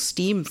this whole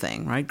STEAM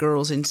thing, right?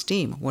 Girls in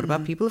STEAM. What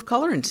about people of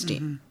color in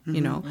STEAM?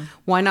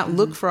 Why not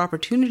look for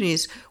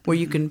opportunities where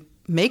you can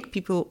make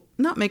people,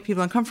 not make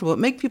people uncomfortable, but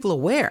make people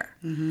aware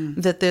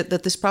that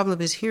this problem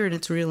is here and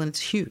it's real and it's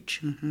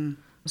huge.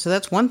 So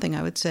that's one thing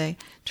I would say.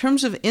 In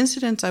terms of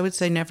incidents, I would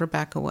say never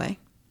back away.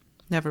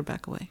 Never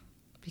back away.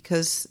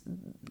 Because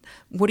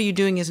what are you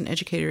doing as an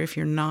educator if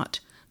you're not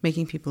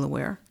making people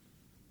aware?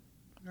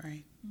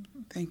 Right.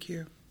 Thank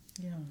you.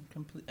 Yeah,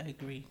 I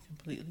agree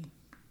completely.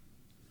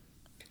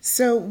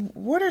 So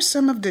what are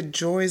some of the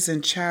joys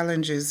and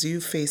challenges you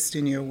faced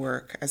in your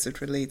work as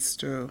it relates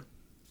to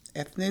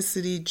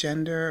ethnicity,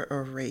 gender,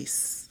 or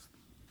race?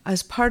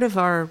 As part of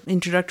our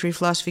introductory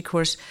philosophy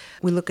course,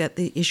 we look at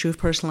the issue of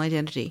personal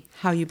identity,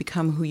 how you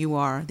become who you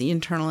are, the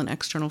internal and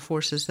external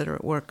forces that are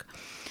at work.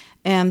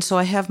 And so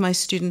I have my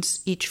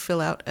students each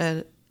fill out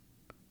a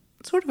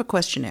sort of a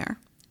questionnaire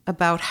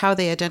about how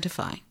they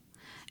identify.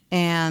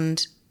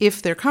 And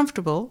if they're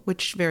comfortable,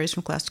 which varies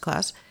from class to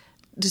class,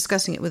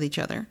 discussing it with each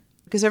other.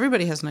 Because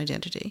everybody has an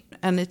identity.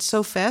 And it's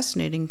so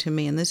fascinating to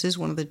me, and this is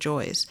one of the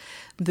joys,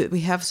 that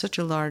we have such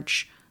a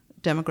large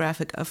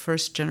demographic of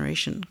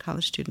first-generation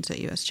college students at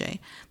USJ.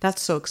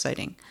 That's so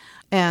exciting.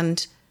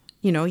 And,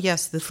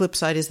 yes, the flip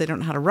side is they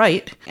don't know how to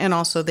write, and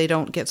also they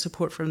don't get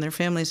support from their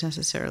families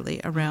necessarily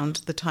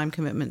around the time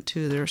commitment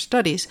to their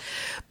studies.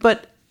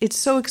 But it's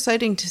so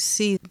exciting to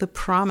see the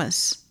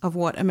promise of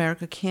what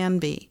America can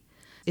be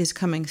is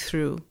coming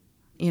through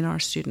in our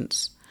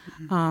students.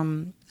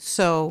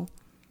 So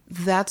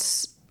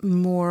that's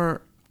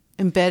more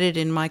embedded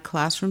in my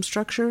classroom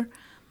structure.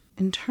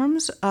 In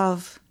terms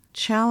of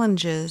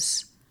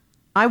challenges,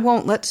 I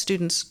won't let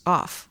students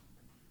off.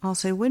 I'll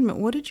say, wait a minute,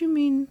 what did you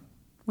mean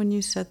when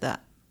you said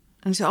that?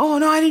 And say, oh,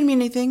 no, I didn't mean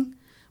anything.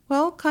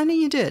 Well, kind of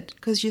you did,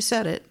 because you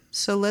said it.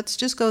 So let's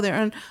just go there.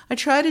 And I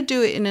try to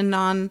do it in a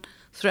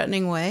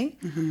non-threatening way.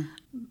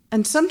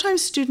 And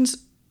sometimes students,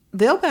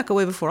 they'll back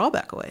away before I'll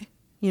back away.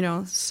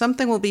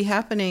 something will be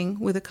happening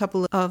with a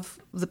couple of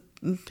the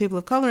people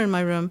of color in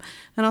my room,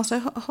 and I'll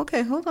say,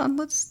 okay, hold on,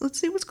 let's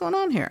see what's going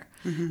on here.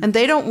 And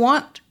they don't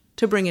want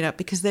to bring it up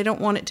because they don't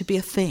want it to be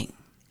a thing,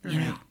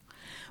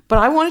 But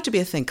I want it to be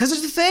a thing because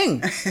it's a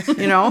thing,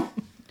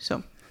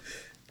 So.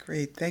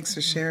 Great. Thanks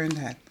for sharing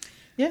that.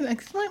 Yeah,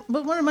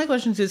 but one of my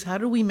questions is, how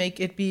do we make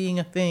it being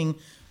a thing,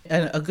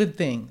 a good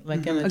thing,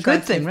 like an attractive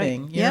good thing, right?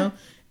 thing, you know?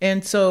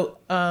 And so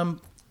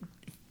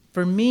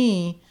for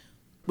me,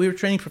 we were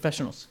training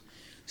professionals.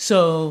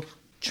 So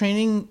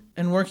training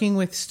and working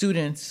with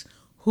students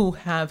who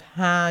have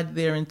had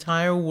their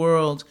entire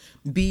world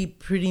be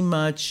pretty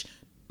much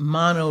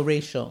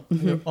monoracial.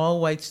 They're all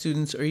white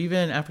students, or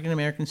even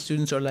African-American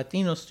students or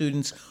Latino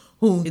students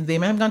who they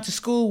may have gone to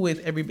school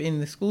with.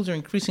 And the schools are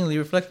increasingly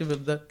reflective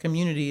of the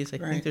communities. I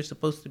think they're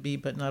supposed to be,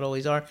 but not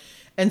always are.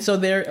 And so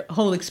their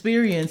whole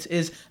experience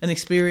is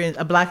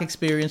a Black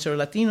experience or a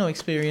Latino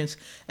experience.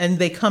 And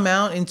they come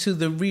out into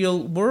the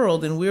real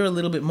world, and we're a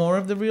little bit more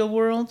of the real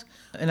world,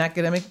 an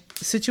academic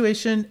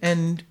situation.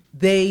 And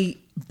they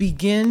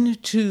begin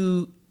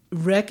to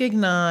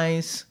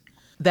recognize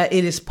that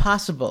it is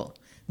possible,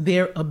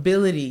 their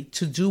ability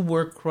to do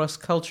work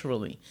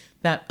cross-culturally,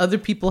 that other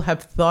people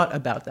have thought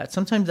about that.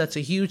 Sometimes that's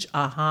a huge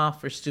aha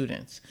for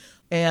students.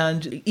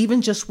 And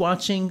even just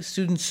watching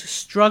students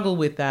struggle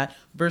with that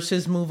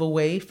versus move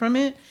away from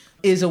it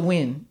is a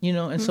win,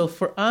 And so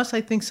for us,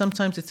 I think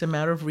sometimes it's a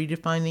matter of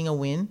redefining a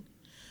win.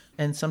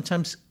 And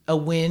sometimes a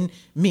win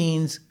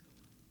means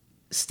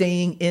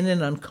staying in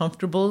an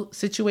uncomfortable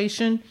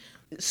situation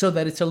so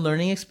that it's a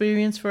learning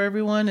experience for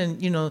everyone.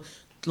 And,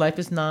 life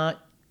is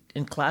not,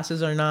 and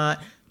classes are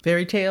not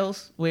fairy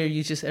tales where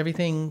you just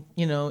everything,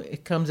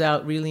 it comes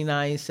out really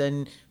nice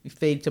and you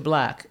fade to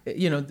black.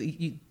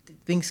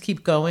 Things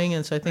keep going.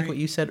 And so I think what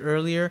you said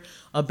earlier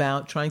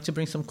about trying to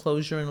bring some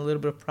closure and a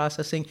little bit of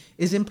processing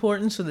is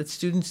important so that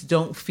students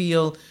don't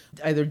feel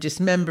either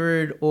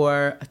dismembered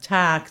or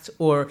attacked,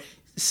 or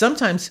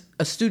sometimes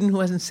a student who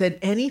hasn't said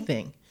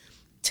anything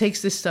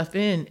takes this stuff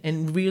in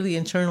and really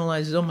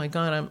internalizes, oh my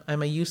God,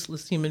 I'm a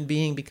useless human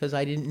being because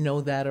I didn't know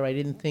that or I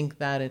didn't think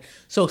that. And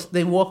so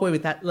they walk away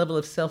with that level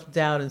of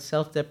self-doubt and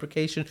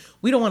self-deprecation.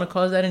 We don't want to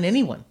cause that in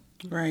anyone.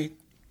 Right.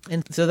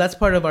 And so that's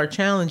part of our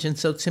challenge. And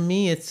so to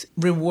me, it's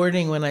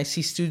rewarding when I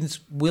see students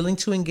willing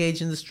to engage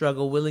in the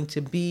struggle, willing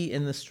to be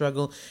in the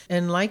struggle,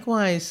 and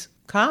likewise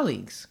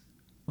colleagues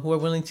who are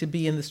willing to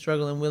be in the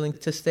struggle and willing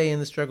to stay in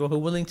the struggle, who are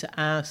willing to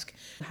ask,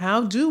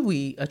 how do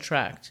we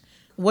attract?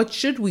 What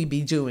should we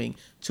be doing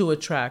to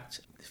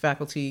attract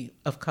faculty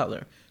of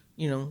color,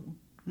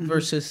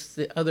 versus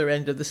the other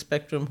end of the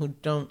spectrum who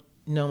don't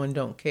know and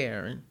don't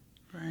care?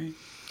 Right.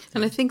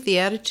 And I think the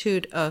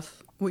attitude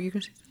of, what you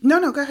going to say?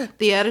 No, go ahead.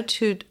 The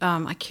attitude,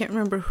 I can't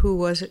remember who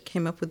was it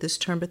came up with this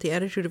term, but the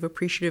attitude of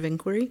appreciative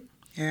inquiry.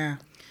 Yeah.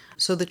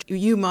 So that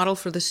you model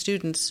for the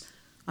students,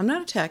 I'm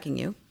not attacking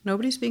you.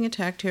 Nobody's being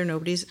attacked here.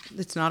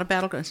 It's not a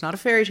battleground. It's not a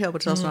fairy tale,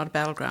 but it's also not a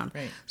battleground.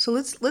 Right. So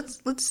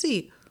let's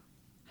see.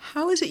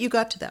 How is it you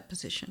got to that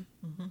position?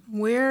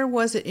 Where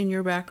was it in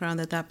your background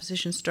that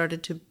position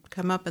started to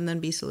come up and then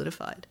be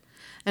solidified?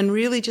 And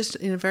really just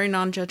in a very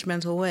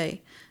non-judgmental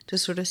way to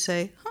sort of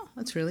say,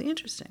 that's really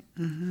interesting.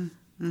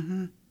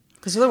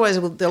 Because otherwise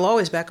they'll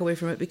always back away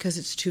from it because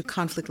it's too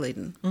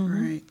conflict-laden.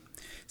 Right.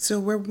 So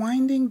we're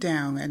winding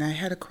down, and I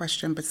had a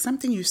question, but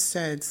something you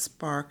said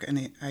sparked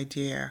an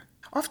idea.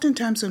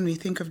 Oftentimes when we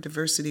think of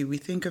diversity, we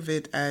think of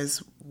it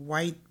as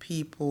white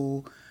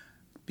people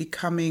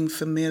becoming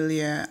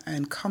familiar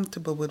and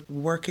comfortable with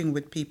working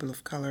with people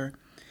of color.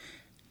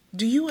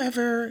 Do you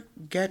ever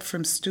get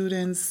from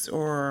students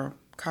or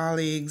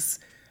colleagues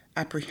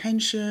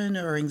apprehension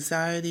or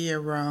anxiety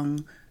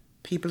around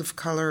people of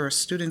color or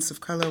students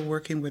of color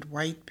working with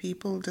white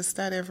people? Does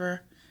that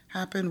ever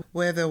happen,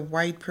 where the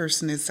white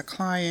person is the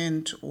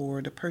client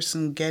or the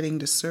person getting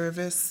the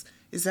service?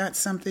 Is that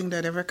something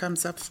that ever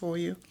comes up for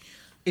you?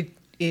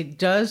 It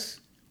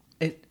does.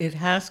 It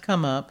has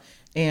come up.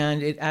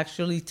 And it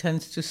actually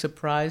tends to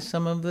surprise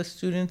some of the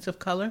students of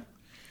color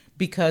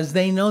because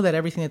they know that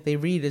everything that they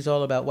read is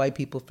all about white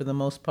people for the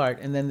most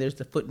part. And then there's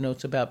the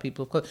footnotes about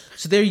people of color.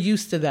 So they're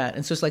used to that.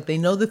 And so it's like they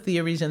know the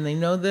theories and they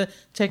know the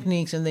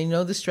techniques and they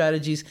know the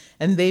strategies,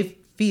 and they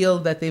feel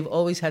that they've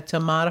always had to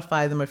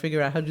modify them or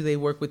figure out how do they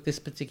work with this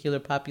particular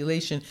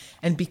population.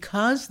 And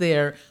because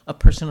they're a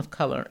person of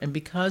color, and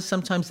because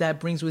sometimes that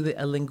brings with it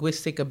a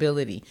linguistic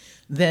ability,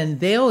 then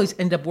they always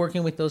end up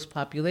working with those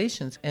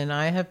populations. And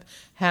I have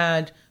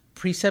had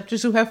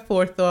preceptors who have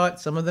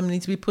forethought. Some of them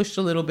need to be pushed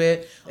a little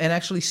bit. And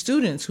actually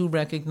students who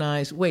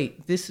recognize,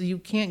 wait, you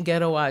can't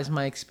ghettoize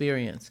my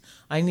experience.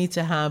 I need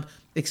to have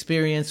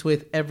experience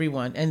with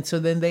everyone. And so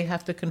then they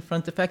have to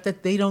confront the fact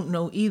that they don't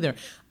know either.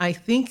 I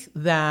think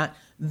that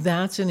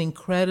that's an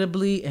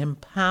incredibly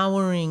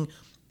empowering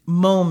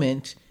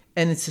moment.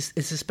 And it's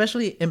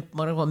especially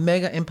what I call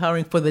mega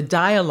empowering for the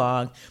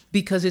dialogue,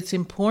 because it's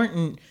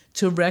important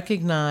to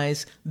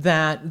recognize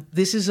that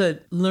this is a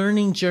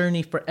learning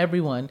journey for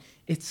everyone.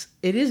 It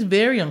is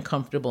very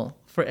uncomfortable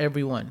for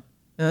everyone.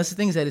 And that's the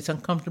thing, is that it's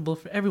uncomfortable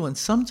for everyone.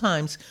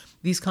 Sometimes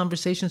these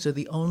conversations are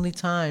the only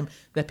time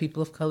that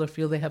people of color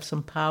feel they have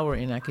some power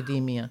in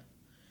academia.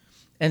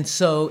 And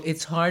so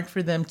it's hard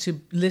for them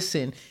to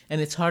listen, and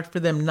it's hard for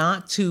them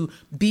not to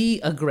be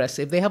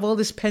aggressive. They have all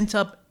this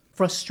pent-up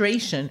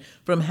frustration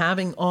from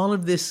having all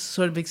of this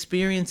sort of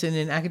experience in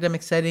an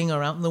academic setting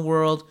or out in the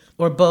world,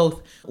 or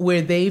both,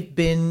 where they've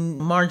been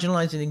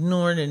marginalized and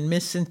ignored and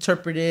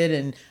misinterpreted,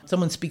 and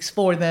someone speaks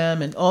for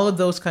them, and all of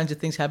those kinds of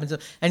things happen.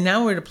 And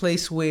now we're at a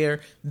place where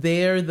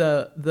they're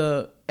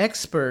the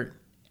expert,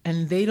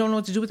 and they don't know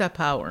what to do with that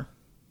power.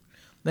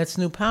 That's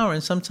new power.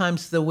 And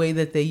sometimes the way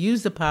that they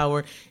use the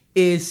power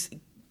is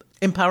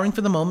empowering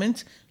for the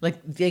moment, like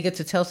they get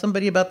to tell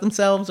somebody about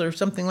themselves or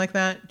something like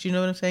that. Do you know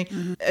what I'm saying?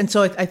 Mm-hmm. And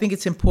so I think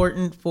it's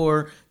important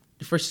for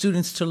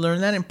students to learn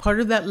that. And part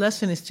of that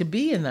lesson is to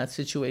be in that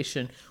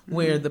situation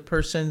where the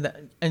person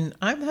and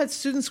I've had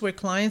students where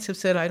clients have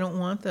said, I don't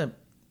want the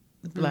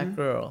black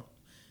girl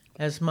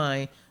as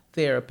my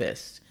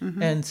therapist.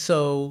 Mm-hmm. And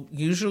so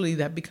usually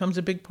that becomes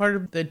a big part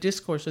of the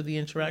discourse or the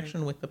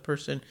interaction with the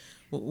person,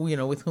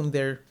 with whom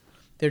they're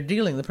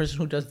dealing, the person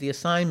who does the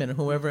assignment or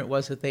whoever it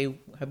was that they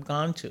have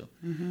gone to.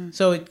 Mm-hmm.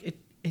 So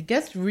it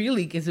gets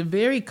it's a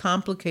very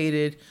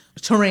complicated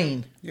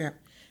terrain. Yeah.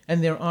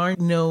 And there are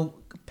no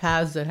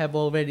paths that have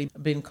already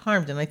been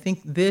carved. And I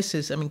think this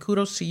is,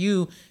 kudos to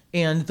you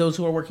and those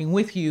who are working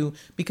with you,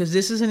 because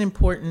this is an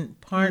important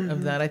part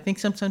of that. I think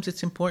sometimes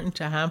it's important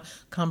to have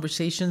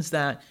conversations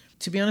that,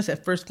 to be honest,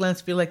 at first glance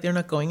feel like they're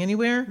not going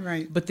anywhere.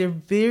 Right. But they're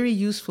very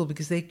useful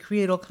because they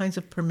create all kinds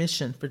of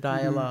permission for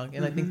dialogue.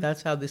 And I think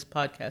that's how this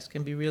podcast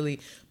can be really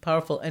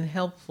powerful and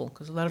helpful,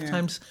 because a lot of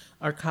times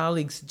our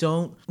colleagues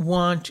don't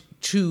want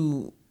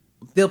to,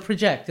 they'll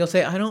project. They'll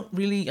say,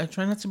 I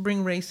try not to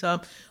bring race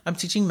up. I'm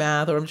teaching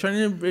math, or I'm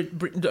trying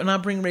to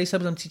not bring race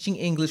up. I'm teaching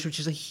English, which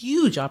is a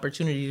huge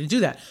opportunity to do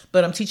that.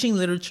 But I'm teaching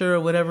literature or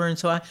whatever. And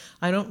so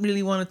I don't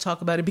really want to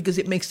talk about it because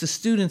it makes the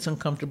students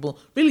uncomfortable.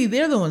 Really,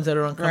 they're the ones that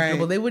are uncomfortable.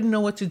 Right. They wouldn't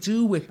know what to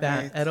do with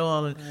that at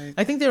all. And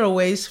I think there are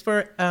ways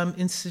for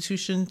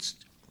institutions,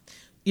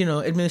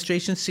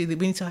 administrations, see that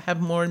we need to have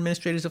more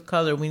administrators of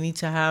color. We need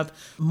to have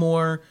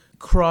more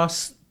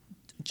cross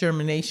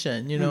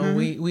germination.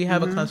 We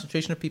have a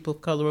concentration of people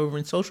of color over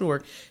in social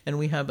work, and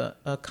we have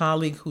a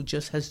colleague who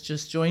has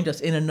just joined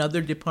us in another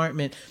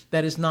department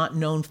that is not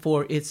known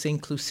for its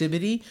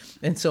inclusivity.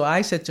 And so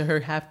I said to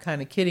her, half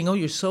kind of kidding, oh,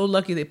 you're so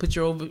lucky they put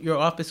your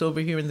office over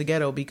here in the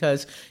ghetto,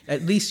 because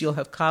at least you'll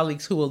have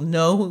colleagues who will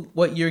know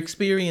what you're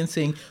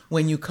experiencing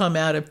when you come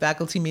out of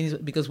faculty meetings,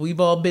 because we've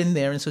all been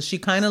there. And so she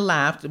kind of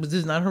laughed. This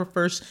is not her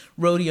first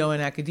rodeo in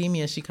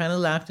academia. She kind of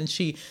laughed, and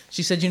she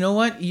said, you know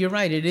what, you're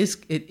right, it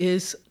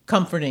is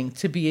comforting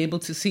to be able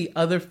to see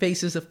other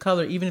faces of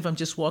color, even if I'm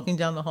just walking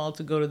down the hall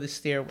to go to the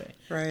stairway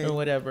or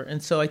whatever.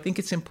 And so I think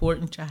it's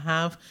important to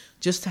have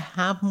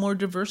more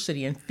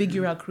diversity and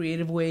figure out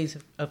creative ways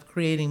of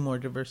creating more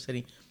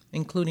diversity,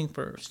 including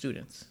for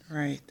students.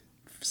 Right.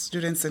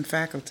 Students and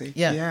faculty.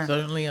 Yeah.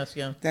 Certainly us,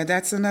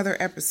 That's another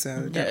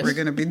episode that we're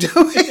going to be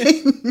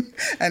doing.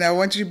 And I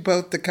want you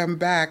both to come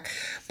back.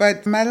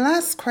 But my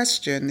last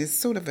question is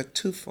sort of a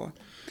twofer.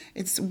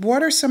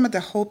 What are some of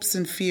the hopes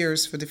and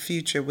fears for the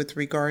future with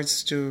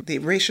regards to the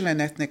racial and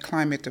ethnic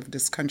climate of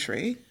this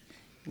country?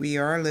 We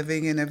are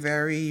living in a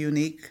very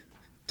unique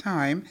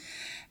time.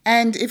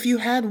 And if you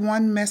had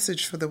one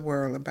message for the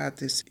world about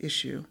this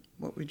issue,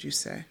 what would you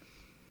say?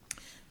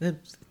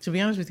 To be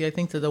honest with you, I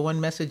think that the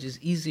one message is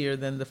easier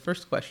than the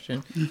first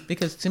question,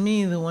 because to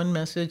me, the one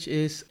message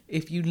is,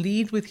 if you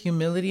lead with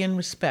humility and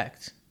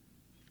respect,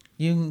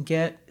 you can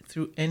get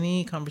through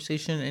any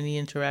conversation, any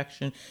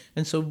interaction.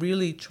 And so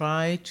really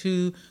try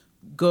to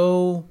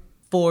go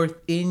forth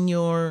in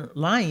your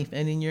life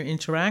and in your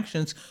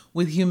interactions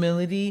with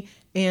humility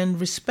and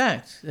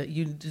respect.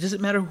 It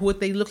doesn't matter what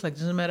they look like, it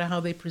doesn't matter how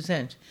they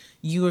present.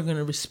 You are going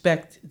to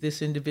respect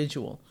this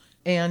individual.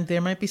 And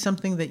there might be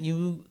something that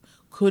you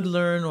could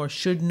learn or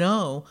should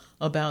know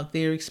about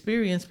their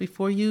experience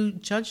before you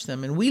judge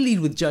them. And we lead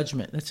with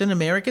judgment. That's an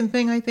American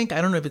thing, I think. I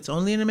don't know if it's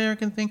only an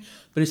American thing,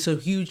 but it's so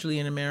hugely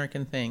an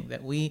American thing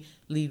that we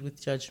lead with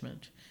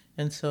judgment.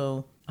 And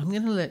so I'm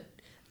going to let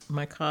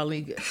my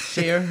colleague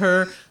share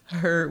her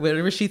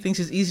whatever she thinks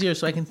is easier,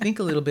 so I can think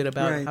a little bit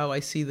about how I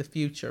see the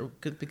future,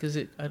 because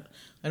I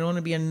don't want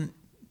to be a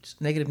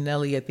negative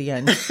Nelly at the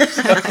end.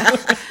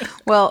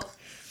 Well,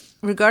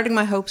 regarding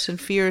my hopes and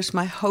fears,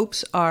 my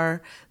hopes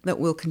are that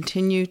we'll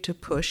continue to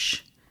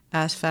push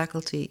as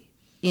faculty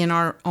in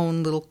our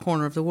own little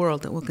corner of the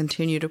world, that we'll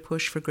continue to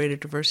push for greater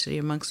diversity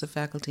amongst the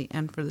faculty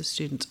and for the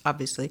students,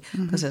 obviously,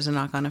 because there's a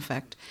knock-on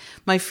effect.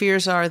 My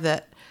fears are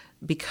that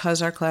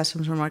because our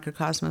classrooms are a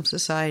microcosm of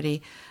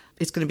society,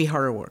 it's going to be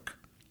harder work,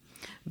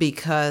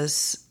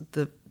 because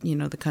the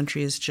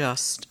country is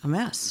just a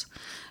mess.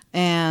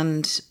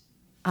 And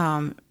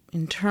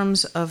in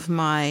terms of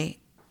my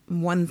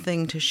one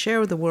thing to share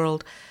with the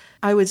world,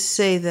 I would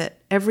say that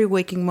every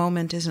waking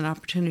moment is an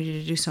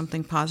opportunity to do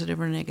something positive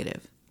or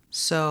negative.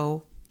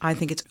 So I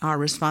think it's our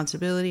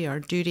responsibility, our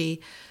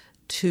duty,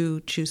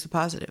 to choose the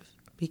positive,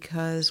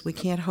 because we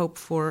can't hope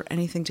for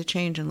anything to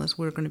change unless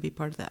we're going to be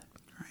part of that.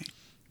 Right.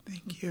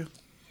 Thank you.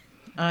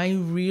 I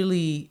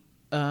really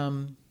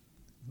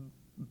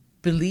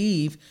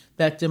believe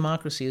that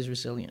democracy is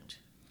resilient.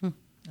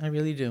 I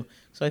really do.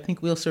 So I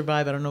think we'll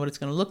survive. I don't know what it's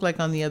going to look like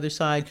on the other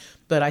side,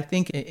 but I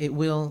think it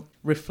will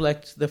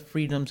reflect the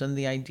freedoms and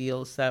the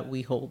ideals that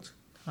we hold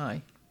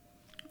high.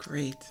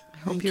 Great. I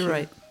hope you're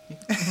right.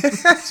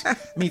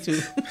 Me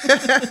too.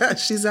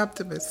 She's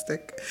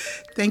optimistic.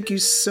 Thank you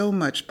so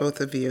much,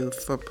 both of you,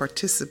 for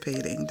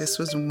participating. This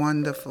was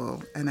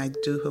wonderful, and I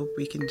do hope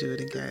we can do it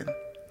again.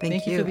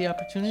 Thank you for the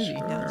opportunity.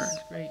 Sure. Yes.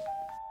 Great.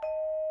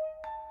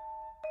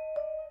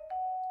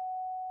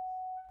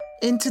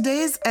 In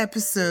today's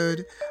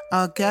episode,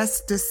 our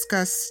guests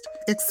discussed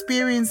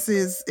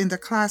experiences in the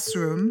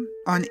classroom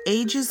on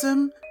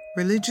ageism,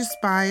 religious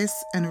bias,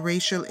 and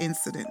racial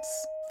incidents.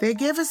 They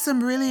gave us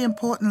some really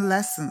important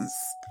lessons.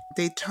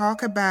 They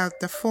talk about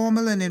the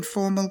formal and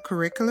informal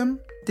curriculum,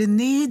 the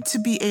need to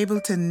be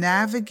able to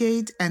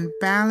navigate and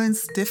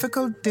balance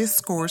difficult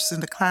discourse in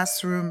the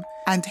classroom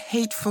and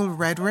hateful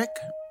rhetoric,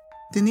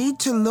 the need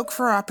to look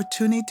for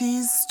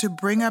opportunities to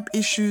bring up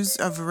issues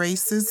of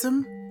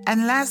racism,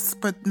 and last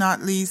but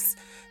not least,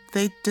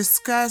 they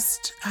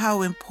discussed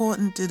how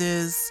important it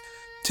is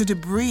to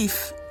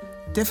debrief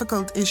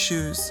difficult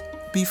issues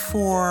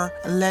before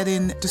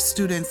letting the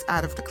students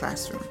out of the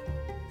classroom.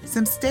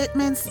 Some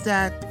statements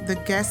that the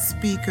guest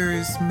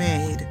speakers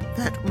made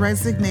that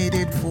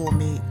resonated for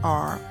me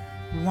are: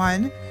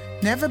 1,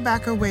 never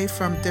back away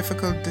from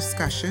difficult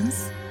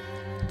discussions.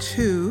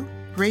 2,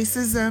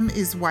 racism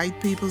is white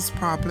people's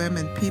problem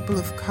and people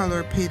of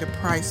color pay the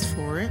price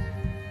for it.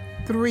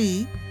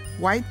 3,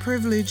 white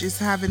privilege is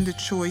having the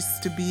choice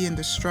to be in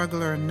the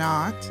struggle or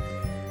not.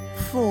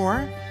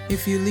 4,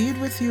 if you lead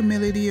with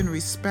humility and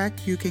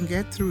respect, you can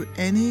get through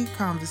any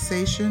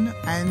conversation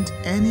and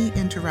any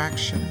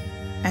interaction.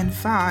 And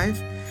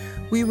 5,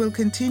 we will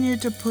continue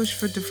to push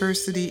for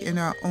diversity in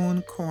our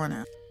own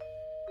corner.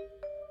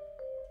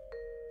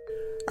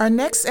 Our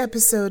next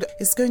episode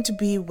is going to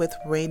be with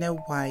Raina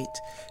White,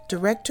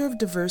 Director of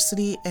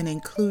Diversity and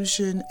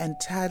Inclusion and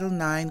Title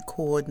IX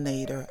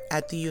Coordinator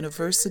at the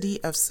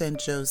University of St.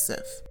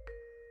 Joseph.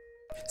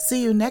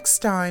 See you next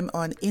time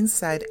on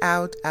Inside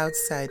Out,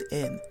 Outside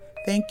In.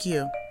 Thank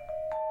you.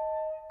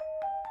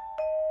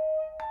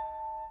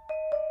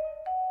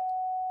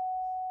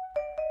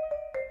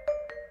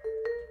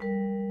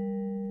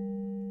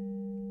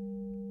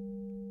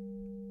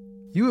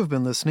 You have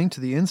been listening to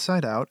the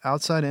Inside Out,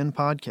 Outside In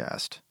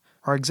podcast.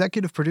 Our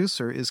executive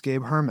producer is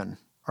Gabe Herman.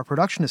 Our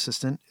production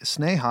assistant is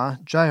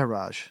Sneha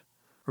Jayaraj.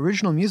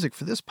 Original music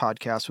for this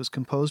podcast was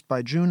composed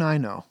by June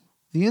Aino.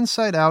 The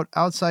Inside Out,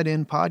 Outside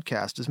In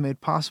podcast is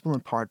made possible in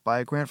part by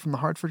a grant from the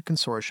Hartford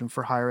Consortium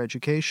for Higher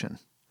Education.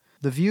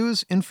 The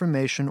views,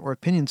 information, or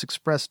opinions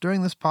expressed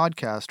during this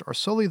podcast are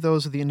solely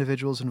those of the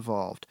individuals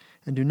involved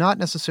and do not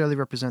necessarily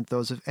represent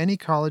those of any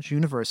college,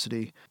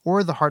 university,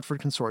 or the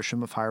Hartford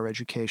Consortium of Higher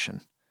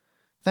Education.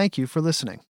 Thank you for listening.